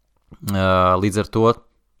 Līdz ar to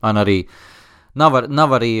man arī nav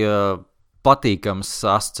arī patīkams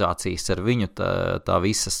asociācijas ar viņu tā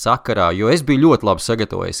visa sakarā, jo es biju ļoti labi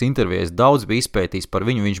sagatavojies intervijas, daudz bija izpētījis par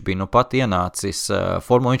viņu, viņš bija pat ienācis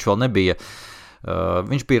formula, viņš vēl nebija.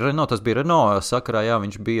 Viņš bija Renault, tas bija Renault sakarā, jā,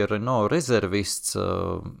 viņš bija Renault rezervists,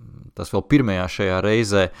 tas vēl pirmajā šajā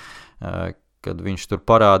reizē, kad viņš tur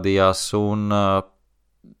parādījās, un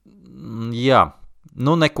jā,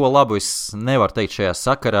 nu neko labu es nevaru teikt šajā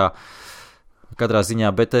sakarā, katrā ziņā,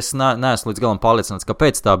 bet es neesmu līdz galam pārliecināts,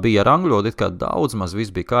 kāpēc tā bija ar angļu valodu, it kā daudz maz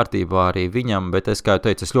viss bija kārtībā arī viņam, bet es, kā jau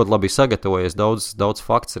teicu, es ļoti labi sagatavojies, daudz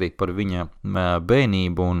fakts arī par viņa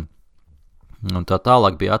bērnību un tā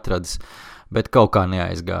tālāk bija atradis, bet kaut kā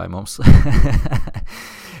neaizgāja mums.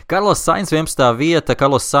 Carlos Sainz 11. vieta,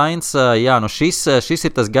 Carlos Sainz, jā, nu šis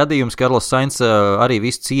ir tas gadījums, Carlos Sainz arī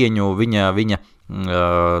visu cieņu viņa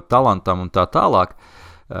talantam un tā tālāk.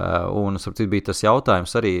 Un, sapratu, bija tas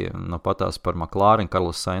jautājums arī patās par McLaren,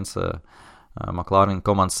 Carlos Sainz McLaren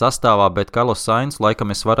komandas sastāvā, bet Carlos Sainz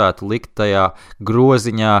laikam es varētu likt tajā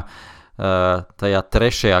groziņā, tajā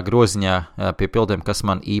trešajā groziņā pie pildiem, kas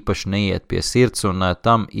man īpaši neiet pie sirds, un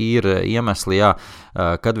tam ir iemesli, jā,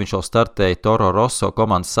 kad viņš jau startēja Toro Rosso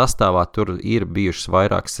komandas sastāvā, tur ir bijušas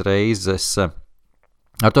vairākas reizes.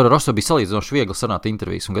 Ar Toro Rosso bija salīdzinoši viegli sarunāt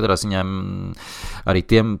intervijas, un katrā ziņā arī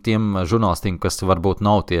tiem žurnālistiem, kas varbūt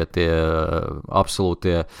nav tie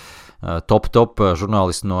absolūtie top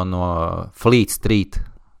žurnālisti no Fleet Street,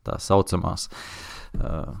 tā saucamās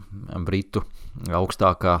Britu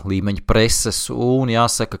augstākā līmeņa preses, un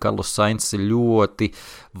jāsaka, Carlos Sainz ļoti,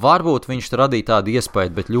 varbūt viņš radīja tādu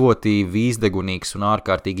iespaidu, bet ļoti vīzdegunīgs un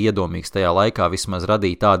ārkārtīgi iedomīgs tajā laikā vismaz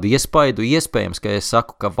radīja tādu iespaidu, iespējams, ka es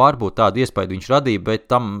saku, ka varbūt tādu iespaidu viņš radīja, bet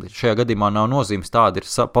tam šajā gadījumā nav nozīmes, tāda ir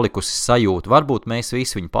palikusi sajūta. Varbūt mēs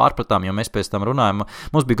visi viņu pārpratām, jo mēs pēc tam runājam,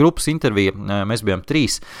 mums bija grupas intervija, mēs bijām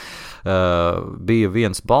 3, bija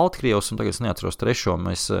viens Baltkrievs, un tagad es neatceros trešo,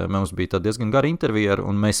 mums bija tā diezgan gara intervija,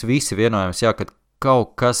 un mēs visi vienojāmies, jā, ka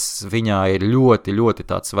kaut kas viņā ir ļoti, ļoti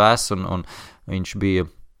tāds vēs, un viņš bija,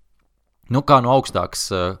 nu kā no augstākas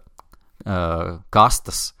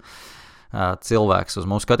kastas cilvēks uz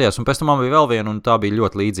mums skatījās, un pēc tam man bija vēl viena, un tā bija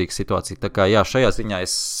ļoti līdzīga situācija, tā kā jā, šajā ziņā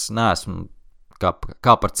es neesmu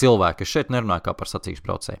kā par cilvēku. Es šeit nerunāju kā par sacīkšu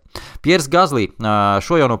braucēju. Piers Gasly,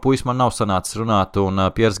 šo jau no puisis man nav sanācis runāt, un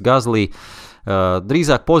Piers Gasly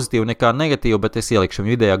drīzāk pozitīvi nekā negatīvi, bet es ielikšu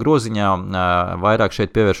viņu vidējā groziņā, vairāk šeit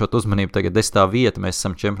pievēršot uzmanību, tagad 10. vieta, mēs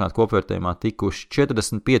esam čempionāta kopvērtējumā tikuši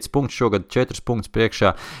 45 punktus, šogad 4 punktus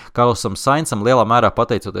priekšā Carlosam Sainzam, lielā mērā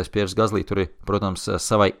pateicoties Piers Gasly, tur ir, protams,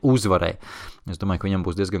 savai uzvarai. Es domāju, ka viņam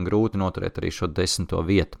būs diezgan grūti noturēt arī šo 10.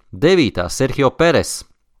 vietu. 9. Sergio Perez.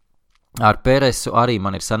 Ar Peresu arī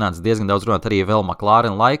man ir sanācis diezgan daudz runāt arī vēl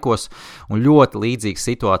McLaren laikos, un ļoti līdzīga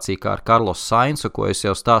situācija kā ar Carlos Sainzu, ko es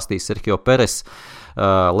jau stāstīju. Sergio Perez,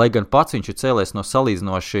 lai gan pats viņš ir cēlies no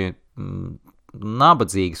salīdzinoši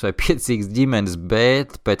nabadzīgas vai piecīgas ģimenes,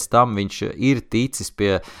 bet pēc tam viņš ir ticis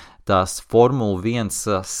pie tās Formula 1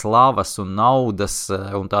 slavas un naudas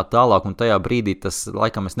un tā tālāk, un tajā brīdī tas,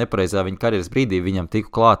 laikam es nepareizā viņa karjeras brīdī viņam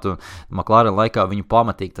tiku klāt, un McLaren laikā viņu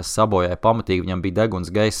pamatīgi tas sabojāja, pamatīgi viņam bija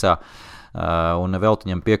deguns gaisā, un vēl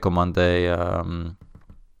viņam piekomandēja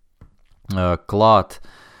klāt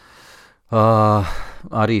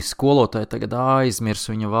arī skolotāji, tagad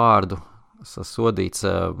aizmirsu viņa vārdu, sasodīts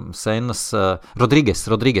Senas, Rodrigues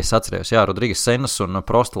atcerējos, jā, Rodrigues Senas un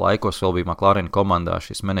Prosta laikos vēl bija McLaren komandā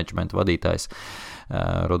šis menedžmenta vadītājs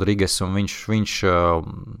Rodrigues, un viņš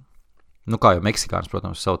nu kā jau meksikāns,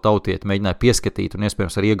 protams, savu tautieti mēģināja pieskatīt un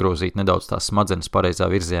iespējams arī iegrozīt nedaudz tās smadzenes pareizā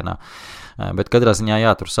virzienā, bet katrā ziņā,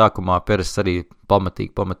 jā, tur sākumā Peres arī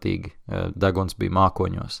pamatīgi deguns bija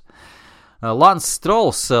mākoņos. Lance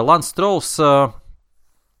Strolls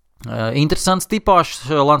interesants tipāšs,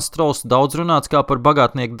 Lance Strolls daudz runāts kā par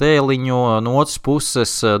bagātnieku dēliņu, no otras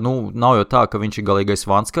puses, nu, nav jau tā, ka viņš ir galīgais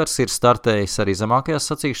vanskars, ir startējis arī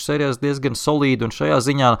zemākajās sacīkšu sērijās diezgan solīdi, un šajā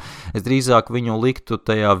ziņā es drīzāk viņu liktu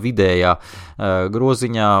tajā vidējā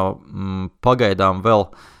groziņā, pagaidām vēl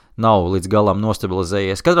nav līdz galam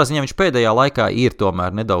nostabilizējies. Katrā ziņā viņš pēdējā laikā ir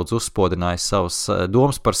tomēr nedaudz uzspodinājis savas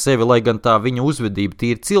domas par sevi, lai gan tā viņa uzvedība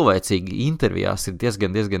tīri cilvēcīgi intervijās ir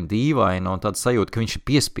diezgan dīvaina, un tāda sajūta, ka viņš ir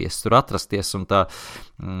piespiests tur atrasties, un tā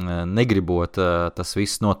negribot, tas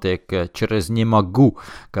viss notiek čerez ņemagu,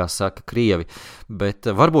 kā saka krievi,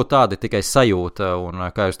 bet varbūt tāda ir tikai sajūta, un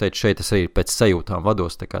kā jūs teicu, šeit es arī pēc sajūtām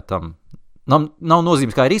vados, tā kā tam nav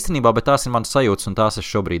nozīmes, kā ir īstenībā, bet tās ir manas sajūtas, un tās es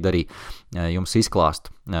šobrīd arī jums izklāstu.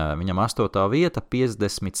 Viņam 8. vieta,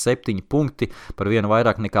 57 punkti, par vienu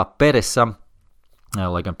vairāk nekā Peresam,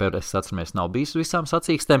 lai gan Peres, atceramies, nav bijis visām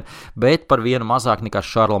sacīkstēm, bet par vienu mazāk nekā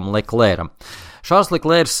Šarlam Leclercam. Šarls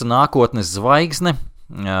Leclercs nākotnes zvaigzne,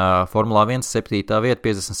 Formulā 1, 7. vieta,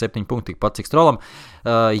 57 punkti, tikpat cik Strollam.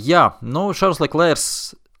 Jā, nu, Šarls Leclercs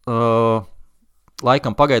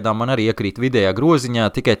laikam pagaidām man arī iekrīt vidējā groziņā,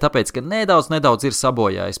 tikai tāpēc, ka nedaudz ir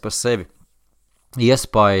sabojājis par sevi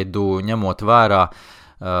iespaidu, ņemot vērā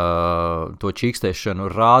to čīkstēšanu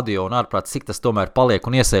radio un ārprāt, cik tas tomēr paliek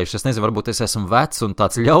un iesēžas. Es nezinu, varbūt es esmu vecs un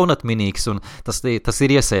tāds ļaunatminīgs, un tas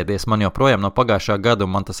ir iesēdies man joprojām no pagājušā gada,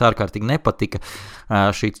 un man tas ārkārtīgi nepatika,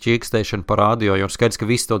 šī čīkstēšana pa radio, jo skaidrs, ka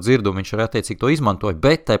visi to dzird, un viņš arī attiecīgi to izmantoja,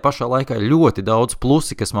 bet tai pašā laikā ļoti daudz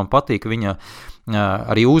plusi, kas man patīk viņa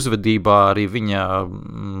arī uzvedībā, arī viņa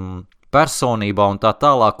personībā un tā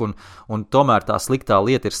tālāk, un tomēr tā sliktā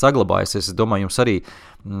lieta ir saglabājusies. Es domāju, jums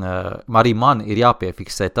arī man ir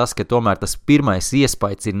jāpiefiksē tas, ka tomēr tas pirmais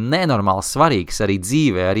iespējas ir nenormāli svarīgs arī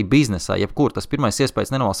dzīvē, arī biznesā, jebkur tas pirmais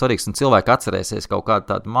iespējas nenormāli svarīgs, un cilvēki atcerēsies kaut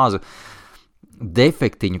kādu tādu mazu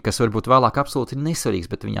defektiņu, kas varbūt vēlāk absolūti ir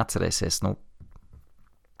nesvarīgs, bet viņi atcerēsies,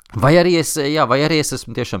 Vai arī es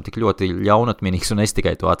esmu tiešām tik ļoti ļaunatminīgs un es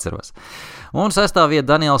tikai to atceros. Un 6. vieta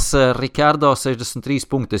Daniels Ricciardo 63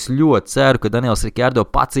 punkti. Es ļoti ceru, ka Daniels Ricciardo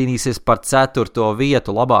pacīnīsies par 4.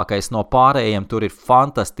 vietu, labākais no pārējiem. Tur ir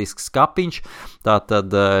fantastisks kapiņš.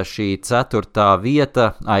 Tātad šī 4.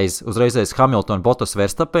 vieta uzreizēs Hamilton, Bottas,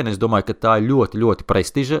 Verstappen. Es domāju, ka tā ir ļoti, ļoti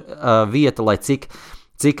prestiža vieta, lai cik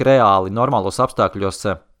reāli normālos apstākļos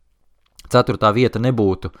 4. vieta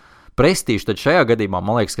nebūtu prestīžu, tad šajā gadījumā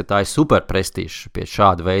man liekas, ka tā ir super prestīža pie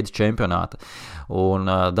šāda veida čempionāta. Un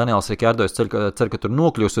Daniels Ricciardo, es ceru, ka tur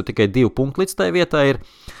nokļūs, jo tikai 2 punkti līdz tai vietai ir.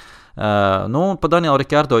 Un pa Danielu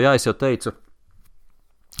Ricciardo, es jau teicu,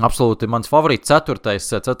 absolūti mans favorīts 4.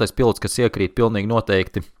 pilots, kas iekrīt pilnīgi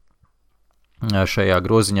noteikti šajā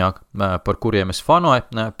groziņā, par kuriem es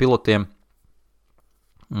fanoju pilotiem.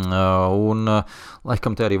 Un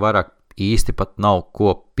laikam te arī vairāk īsti pat nav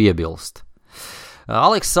ko piebilst.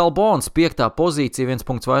 Aleks Albons, 5. pozīcija, 1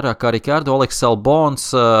 punkts vairāk kā Ricciardo. Aleks Albons,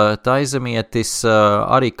 taizemietis,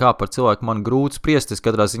 arī kā par cilvēku man grūti spriest. Es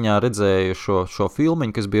katrā ziņā redzēju šo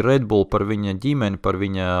filmiņu, kas bija Red Bull par viņa ģimeni, par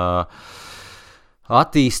viņa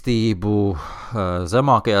attīstību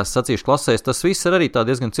zemākajās sacīšu klasēs. Tas viss ir arī tā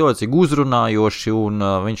diezgan cilvēcīgi uzrunājoši, un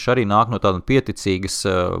viņš arī nāk no tādas pieticīgas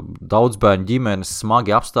daudzbērnu ģimenes,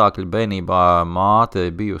 smagi apstākļi bērnībā, māte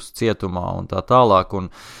bijusi cietumā un tā tālāk, un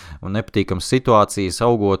nepatīkams situācijas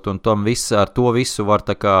augot, un ar to visu var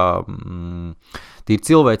tā kā tīri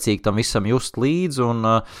cilvēcīgi tam visam just līdzi,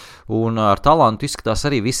 un ar talantu izskatās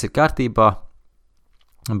arī viss ir kārtībā.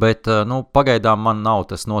 Bet, pagaidām man nav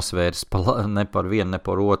tas nosvērs ne par vienu, ne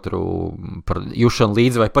par otru, par jušanu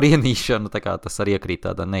līdzi vai par ienīšanu, tā kā tas arī iekrīt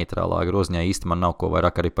tādā neitrālā groziņā, īsti man nav ko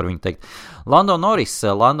vairāk arī par viņu teikt. Lando Norris,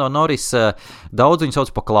 daudz viņu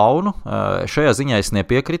sauc pa klaunu, šajā ziņā es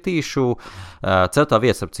nepiekritīšu, 4.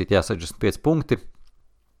 vieta, ap citu, 65 punkti.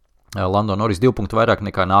 Lando Norris 2 punktu vairāk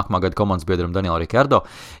nekā nākamā gada komandas biedram Danielu Ricciardo,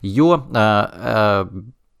 jo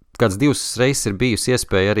kāds 2 reizes ir bijusi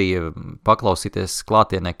iespēja arī paklausīties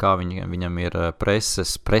klātienē, kā viņam ir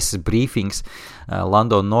preses brīfings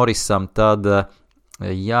Lando Norrisam, tad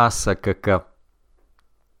jāsaka, ka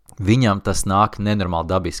viņam tas nāk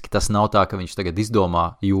nenormāli dabiski. Tas nav tā, ka viņš tagad izdomā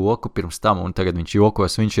joku pirms tam un tagad viņš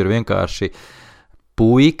jokos. Viņš ir vienkārši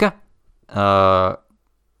puika,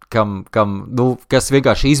 kas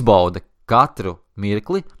vienkārši izbauda katru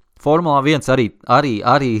mirkli. Formulā 1 arī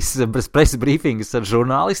preses brīfings ar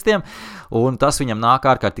žurnālistiem, un tas viņam nāk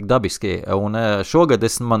ārkārtīgi dabiski. Un šogad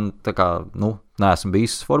neesmu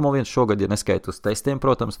bijis Formula 1 šogad, ja neskaitu uz testiem,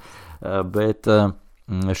 protams, bet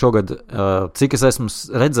šogad, cik es esmu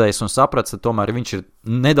redzējis un sapratis, tad tomēr viņš ir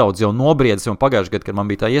nedaudz jau nobriedis, un pagājušajā gadā, kad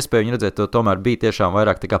man bija tā iespēja viņu redzēt, to tomēr bija tiešām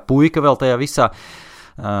vairāk tā kā puika vēl tajā visā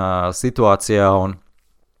situācijā, un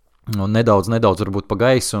nedaudz varbūt pa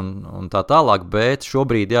gaisu un tā tālāk, bet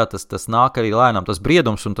šobrīd, tas nāk arī lēnām, tas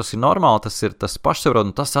briedums, un tas ir normāli, tas pašsaprot,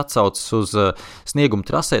 un tas atsaucas uz snieguma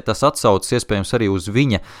trasē, tas atsaucas iespējams arī uz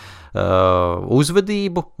viņa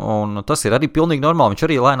uzvedību, un tas ir arī pilnīgi normāli, viņš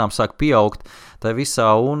arī lēnām sāk pieaugt tā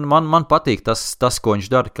visā, un man patīk tas, ko viņš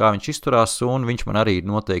dara, kā viņš izturās, un viņš man arī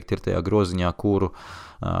noteikti ir tajā groziņā,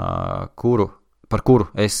 par kuru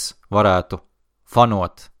es varētu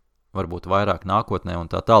fanot varbūt vairāk nākotnē un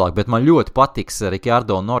tā tālāk, bet man ļoti patiks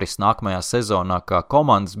Ricciardo Norris nākamajā sezonā kā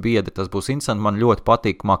komandas biedri, tas būs interesanti, man ļoti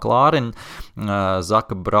patīk McLaren,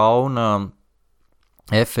 Zaka Brauna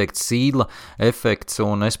efekts, Sīdla efekts,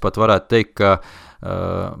 un es pat varētu teikt, ka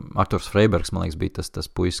Arturs Freibergs, man liekas, bija tas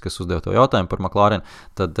puisis, kas uzdeva to jautājumu par McLaren,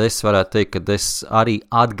 tad es varētu teikt, ka es arī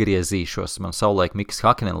atgriezīšos, man savulaik Mikas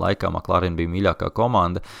Hakkinen laikā McLaren bija mīļākā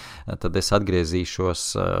komanda, tad es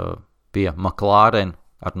atgriezīšos pie McLaren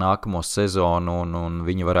ar nākamo sezonu, un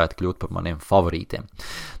viņi varētu kļūt par maniem favorītiem.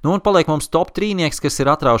 Un paliek mums top 3, kas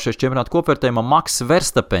ir atraušies čempionāta kopvērtējumā, Max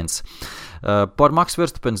Verstappens. Par Max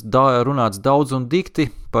Verstappens runāts daudz un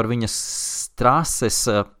dikti, par viņas trases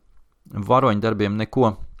varoņdarbiem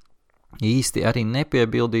neko īsti arī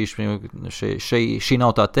nepiebildīšu, šī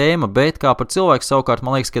nav tā tēma, bet kā par cilvēku savukārt,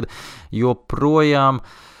 man liekas, ka joprojām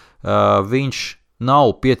viņš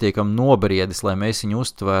nav pietiekami nobriedis, lai mēs viņu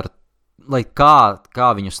uztvertu, lai kā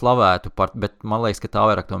viņu slavētu, bet man liekas, ka tā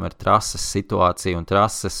vairāk tomēr trases situācija un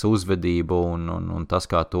trases uzvedība un tas,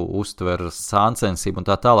 kā tu uztver sāncensību un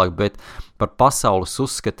tā tālāk, bet par pasaules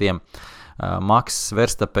uzskatiem Maks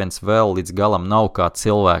Verstapens vēl līdz galam nav kā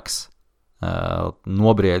cilvēks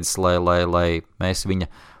nobriedis, lai mēs viņa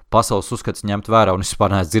pasaules uzskats ņemt vērā, un es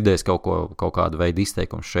vispār neesmu dzirdējis kaut kādu veidu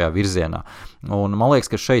izteikumu šajā virzienā. Un man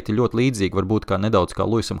liekas, ka šeit ir ļoti līdzīgi, varbūt kā nedaudz kā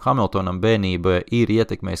Lewisam Hamiltonam bērnība ir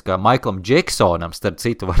ietekmējis, kā Michaelam Jacksonam, starp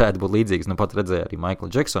citu varētu būt līdzīgs, pat redzēju arī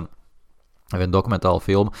Michaelu Jacksonu, vienu dokumentālu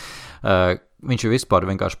filmu. Viņš ir vispār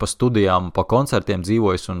vienkārši pa studijām, pa koncertiem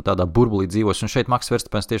dzīvojis un tādā burbulī dzīvojis, un šeit Maks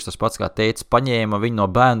Verstapens tieši tas pats kā teica, paņēma viņu no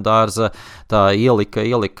bērnu dārza, tā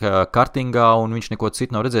ielika kartingā, un viņš neko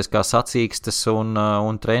citu nav redzējis kā sacīkstes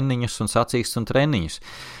un treniņus, un sacīkstes un treniņus.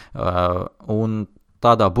 Un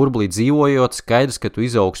tādā burbulī dzīvojot, skaidrs, ka tu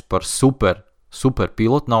izaugs par super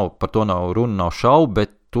pilotu, par to nav runa, nav šaubu,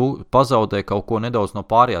 bet tu pazaudē kaut ko nedaudz no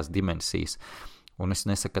pārējās dimensijas. Un es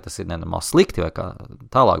nesaku, ka tas ir nenormāli slikti vai kā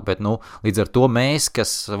tālāk, bet līdz ar to mēs,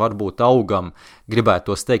 kas varbūt augam,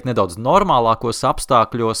 gribētu tos teikt nedaudz normālākos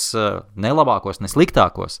apstākļos, nelabākos,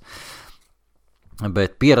 nesliktākos,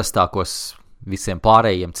 bet pierastākos visiem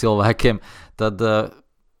pārējiem cilvēkiem, tad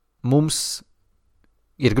mums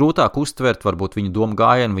ir grūtāk uztvert varbūt viņu domu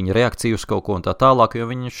gājienu, viņa reakciju uz kaut ko un tā tālāk, jo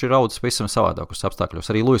viņš ir audzis pavisam savādākus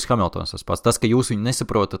apstākļos. Arī Lewis Hamiltons tas pats. Tas, ka jūs viņu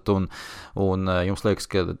nesaprotat un jums liekas,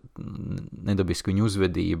 ka nedabiski viņa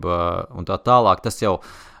uzvedība un tā tālāk, tas jau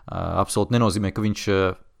absolūti nenozīmē, ka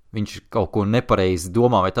viņš kaut ko nepareizi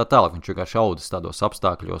domā vai tā tālāk. Viņš vienkārši audzis tādos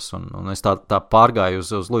apstākļos, un es tā pārgāju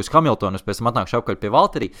uz Lewis Hamiltonu, es pēc tam atnākšu apkaļ pie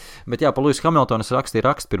Valtteri, bet jā, par Lewis Hamiltonu es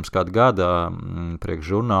rakstīju rakstu pirms kādu gada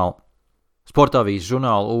priekš žurnālu, Sportavīzes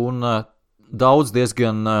žurnālu, un daudz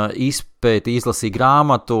diezgan izlasīju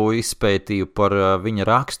grāmatu, izpētīju par viņa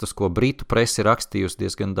rakstus, ko britu presi rakstījusi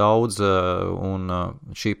diezgan daudz, un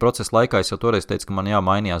šī procesa laikā es jau toreiz teicu, ka man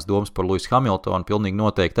mainījās domas par Lewisu Hamiltonu, pilnīgi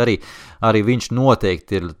noteikti arī viņš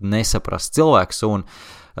noteikti ir nesaprasts cilvēks, un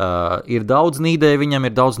ir daudz nīdēju, viņam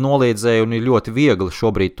ir daudz noliedzēju, un ir ļoti viegli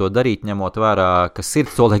šobrīd to darīt, ņemot vērā, ka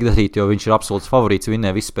sirds to liek darīt, jo viņš ir absolūts favorīts,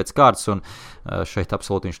 vinnē viss pēc kārtas, un šeit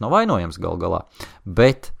absolūti viņš nav vainojams galā.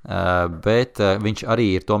 Bet viņš arī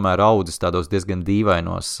ir tomēr audzis tādos diezgan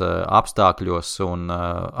dīvainos apstākļos, un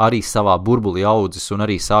arī savā burbulī audzis, un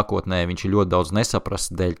arī sākotnēji viņš ir ļoti daudz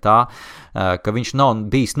nesaprasts dēļ tā, ka viņš nav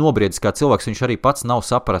bijis nobriedis kā cilvēks, viņš arī pats nav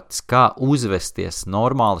sapratis, kā uzvesties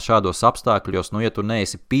normāli šādos apstākļos, ja tu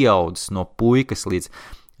neesi pieaudzis no puikas līdz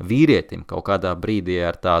vīrietim kaut kādā brīdī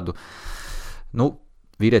ar tādu,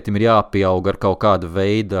 vīrietim ir jāpieaug ar kaut kādu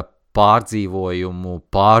veidu pārdzīvojumu,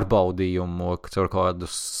 pārbaudījumu, caur kādu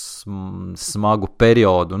smagu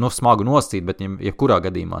periodu, smagu noscīt, bet jebkurā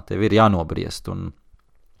gadījumā tev ir jānobriest, un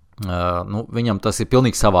viņam tas ir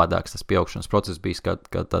pilnīgi savādāks, tas pieaugšanas process bijis kā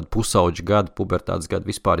tāda pusauģa gada, pubertātes gada,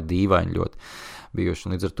 vispār ir dīvaini ļoti bijuši,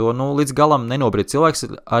 un līdz ar to, līdz galam nenobried cilvēks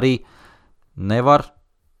arī nevar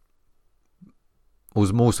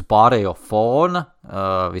uz mūsu pārējo fona,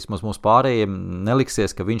 vismaz mūsu pārējiem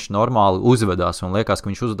neliksies, ka viņš normāli uzvedās un liekas, ka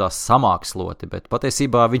viņš uzvedās samāksloti, bet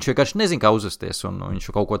patiesībā viņš vienkārši nezin, kā uzvesties, un viņš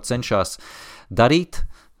kaut ko cenšas darīt,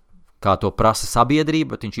 kā to prasa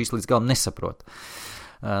sabiedrība, bet viņš īsti līdz galam nesaprot.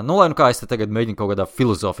 Lai kā es te tagad mēģinu kaut kādā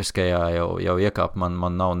filozofiskajā jau iekāpt, man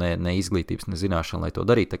nav ne izglītības, ne zināšana, lai to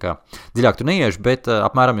darītu, tā kā dziļāk tu neiešu, bet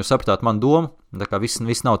apmēram jūs sapratāt manu domu, tā kā viss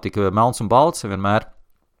nav tik melns un balts vienmēr,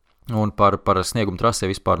 un par sniegumu trasē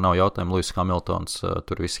vispār nav jautājumu. Lewis Hamiltons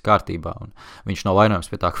tur viss ir kārtībā, un viņš nav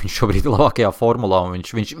vainojams pie tā, ka viņš šobrīd ir labākajā formulā, un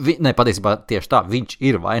patiesībā tieši tā, viņš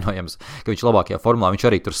ir vainojams, ka viņš ir labākajā formulā, viņš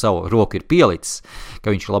arī tur savu roku ir pielicis,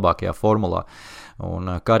 ka viņš ir labākajā formulā. Un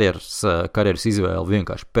karjeras izvēle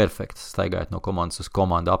vienkārši perfekta, staigājot no komandas uz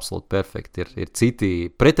komandu, absolūti perfekti. Ir citi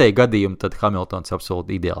pretēji gadījumi, tad Hamiltons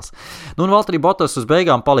absolūti ideāls. Un Valtteri Bottas uz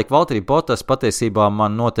beigām palika. Valtteri Bottas patiesībā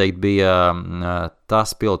man noteikti bija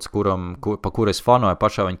tas pilots, pa kuru es fanoju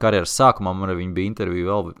pašā viņa karjeras sākumā. Man arī bija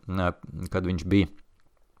intervija vēl, kad viņš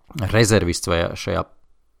bija rezervists vai šajā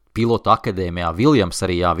pilotu akadēmijā.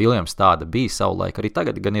 Williams tāda bija savulaik, arī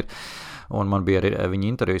tagad gan ir. Un man bija arī viņa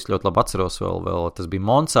intervijas, ļoti labi atceros vēl tas bija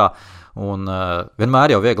Monsā, un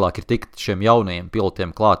vienmēr jau vieglāk ir tikt šiem jaunajiem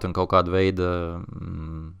pilotiem klāt un kaut kādu veidu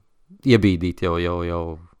iebīdīt jau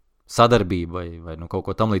sadarbību vai kaut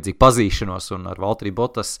ko tam līdzīgi pazīšanos, un ar Valtteri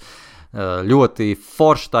Bottas Ļoti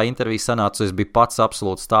forša tā intervija sanāca, es biju pats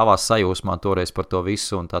absolūti stāvā sajūsmā toreiz par to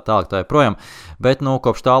visu un tā tālāk tā joprojām, bet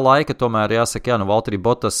kopš tā laika tomēr jāsaka, Valtteri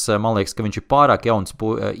Bottas, man liekas, ka viņš ir pārāk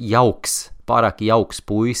jauks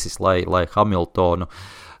puisis, lai Hamiltonu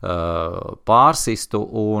pārsistu,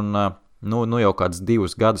 un jau kāds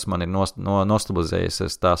 2 gadus man ir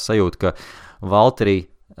nostabilizējies tā sajūta, ka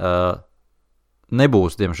Valtteri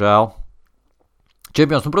nebūs, diemžēl,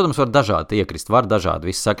 čempions. Protams, var dažādi iekrist, var dažādi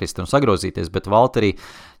viss sakrist un sagrozīties, bet Valtteri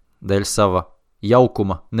dēļ sava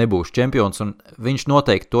jaukuma nebūs čempions, un viņš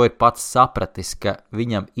noteikti to ir pats sapratis, ka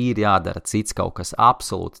viņam ir jādara cits kaut kas,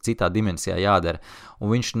 absolūti citā dimensijā jādara,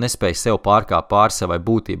 un viņš nespēja sev pārkāpt pār savai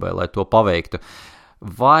būtībai, lai to paveiktu.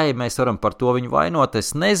 Vai mēs varam par to viņu vainot,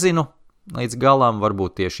 es nezinu, līdz galam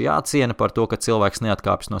varbūt tieši jāciena par to, ka cilvēks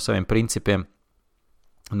neatkāpjas no saviem principiem.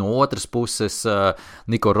 No otras puses,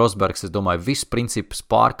 Nico Rosbergs, es domāju, viss principus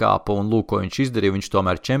pārkāpa un lūk, ko viņš izdarīja, viņš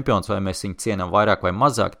tomēr ir čempions, vai mēs viņu cienam vairāk vai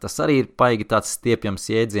mazāk, tas arī ir paigi tāds stiepjams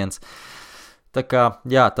jēdziens. Tā kā,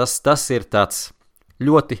 jā, tas ir tāds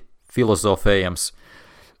ļoti filozofējams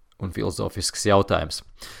un filozofisks jautājums.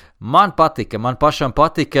 Man pašam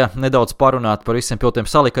patika nedaudz parunāt par visiem pilotiem,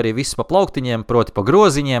 salika arī viss pa plauktiņiem, proti pa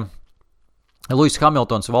groziņiem. Lewis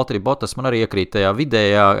Hamiltons un Valtteri Bottas man arī iekrīt tajā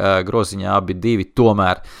vidējā groziņā, abi divi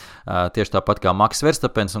tomēr tieši tāpat kā Max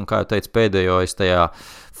Verstappens, un kā jau teicu pēdējo, es tajā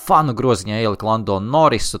fanu groziņā ieliku Lando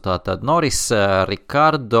Norrisu, tātad Norris,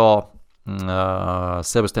 Ricardo,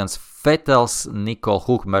 Sebastians Vettels, Nico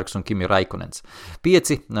Hülkenbergs un Kimi Räikkönens.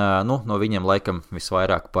 5, no viņiem laikam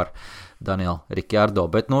visvairāk par Danielu Ricciardo,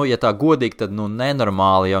 bet, ja tā godīgi, tad,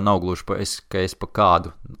 nenormāli jau nav gluži, ka es pa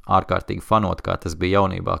kādu ārkārtīgi fanot, kā tas bija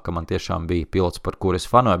jaunībā, ka man tiešām bija pilots, par kuru es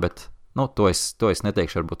fanoju, bet, to es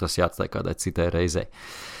neteikšu, varbūt tas jāatstāj kādai citai reizei.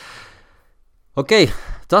 Ok,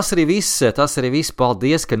 tas arī viss,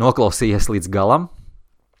 paldies, ka noklausījies līdz galam.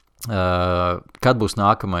 Kad būs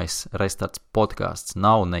nākamais Restarts podcasts,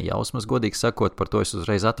 nav nejausmas, godīgi sakot, par to es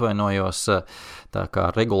uzreiz atvainojos, tā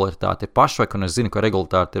kā regularitāte ir pašvajag, un es zinu, ka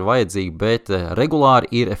regularitāte ir vajadzīga, bet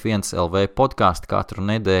regulāri ir F1 LV podcasts katru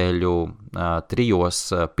nedēļu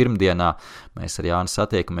 3 pirmdienā, mēs ar Jāni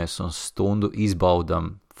satiekamies un stundu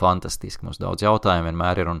izbaudam, fantastiski, mums daudz jautājumu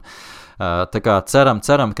vienmēr ir, un tā kā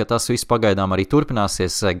ceram, ka tas viss pagaidām arī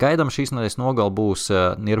turpināsies. Gaidām šīs nedēļas nogal būs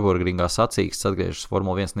Nürburgringā sacīksts, atgriežas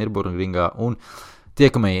Formula 1 Nürburgringā un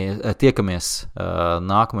tiekamies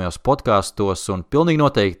nākamajos podkastos un pilnīgi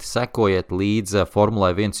noteikti sekojiet līdz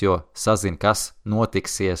Formulai 1, jo sazin, kas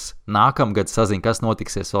notiksies nākamgad, kas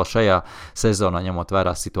notiksies vēl šajā sezonā, ņemot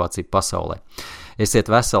vērā situāciju pasaulē. Esiet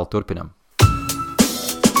veseli, turpinam!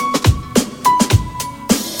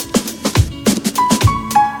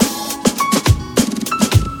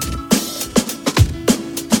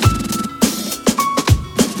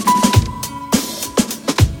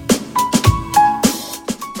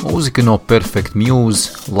 Mūzika no Perfect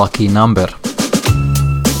Muse, Lucky Number.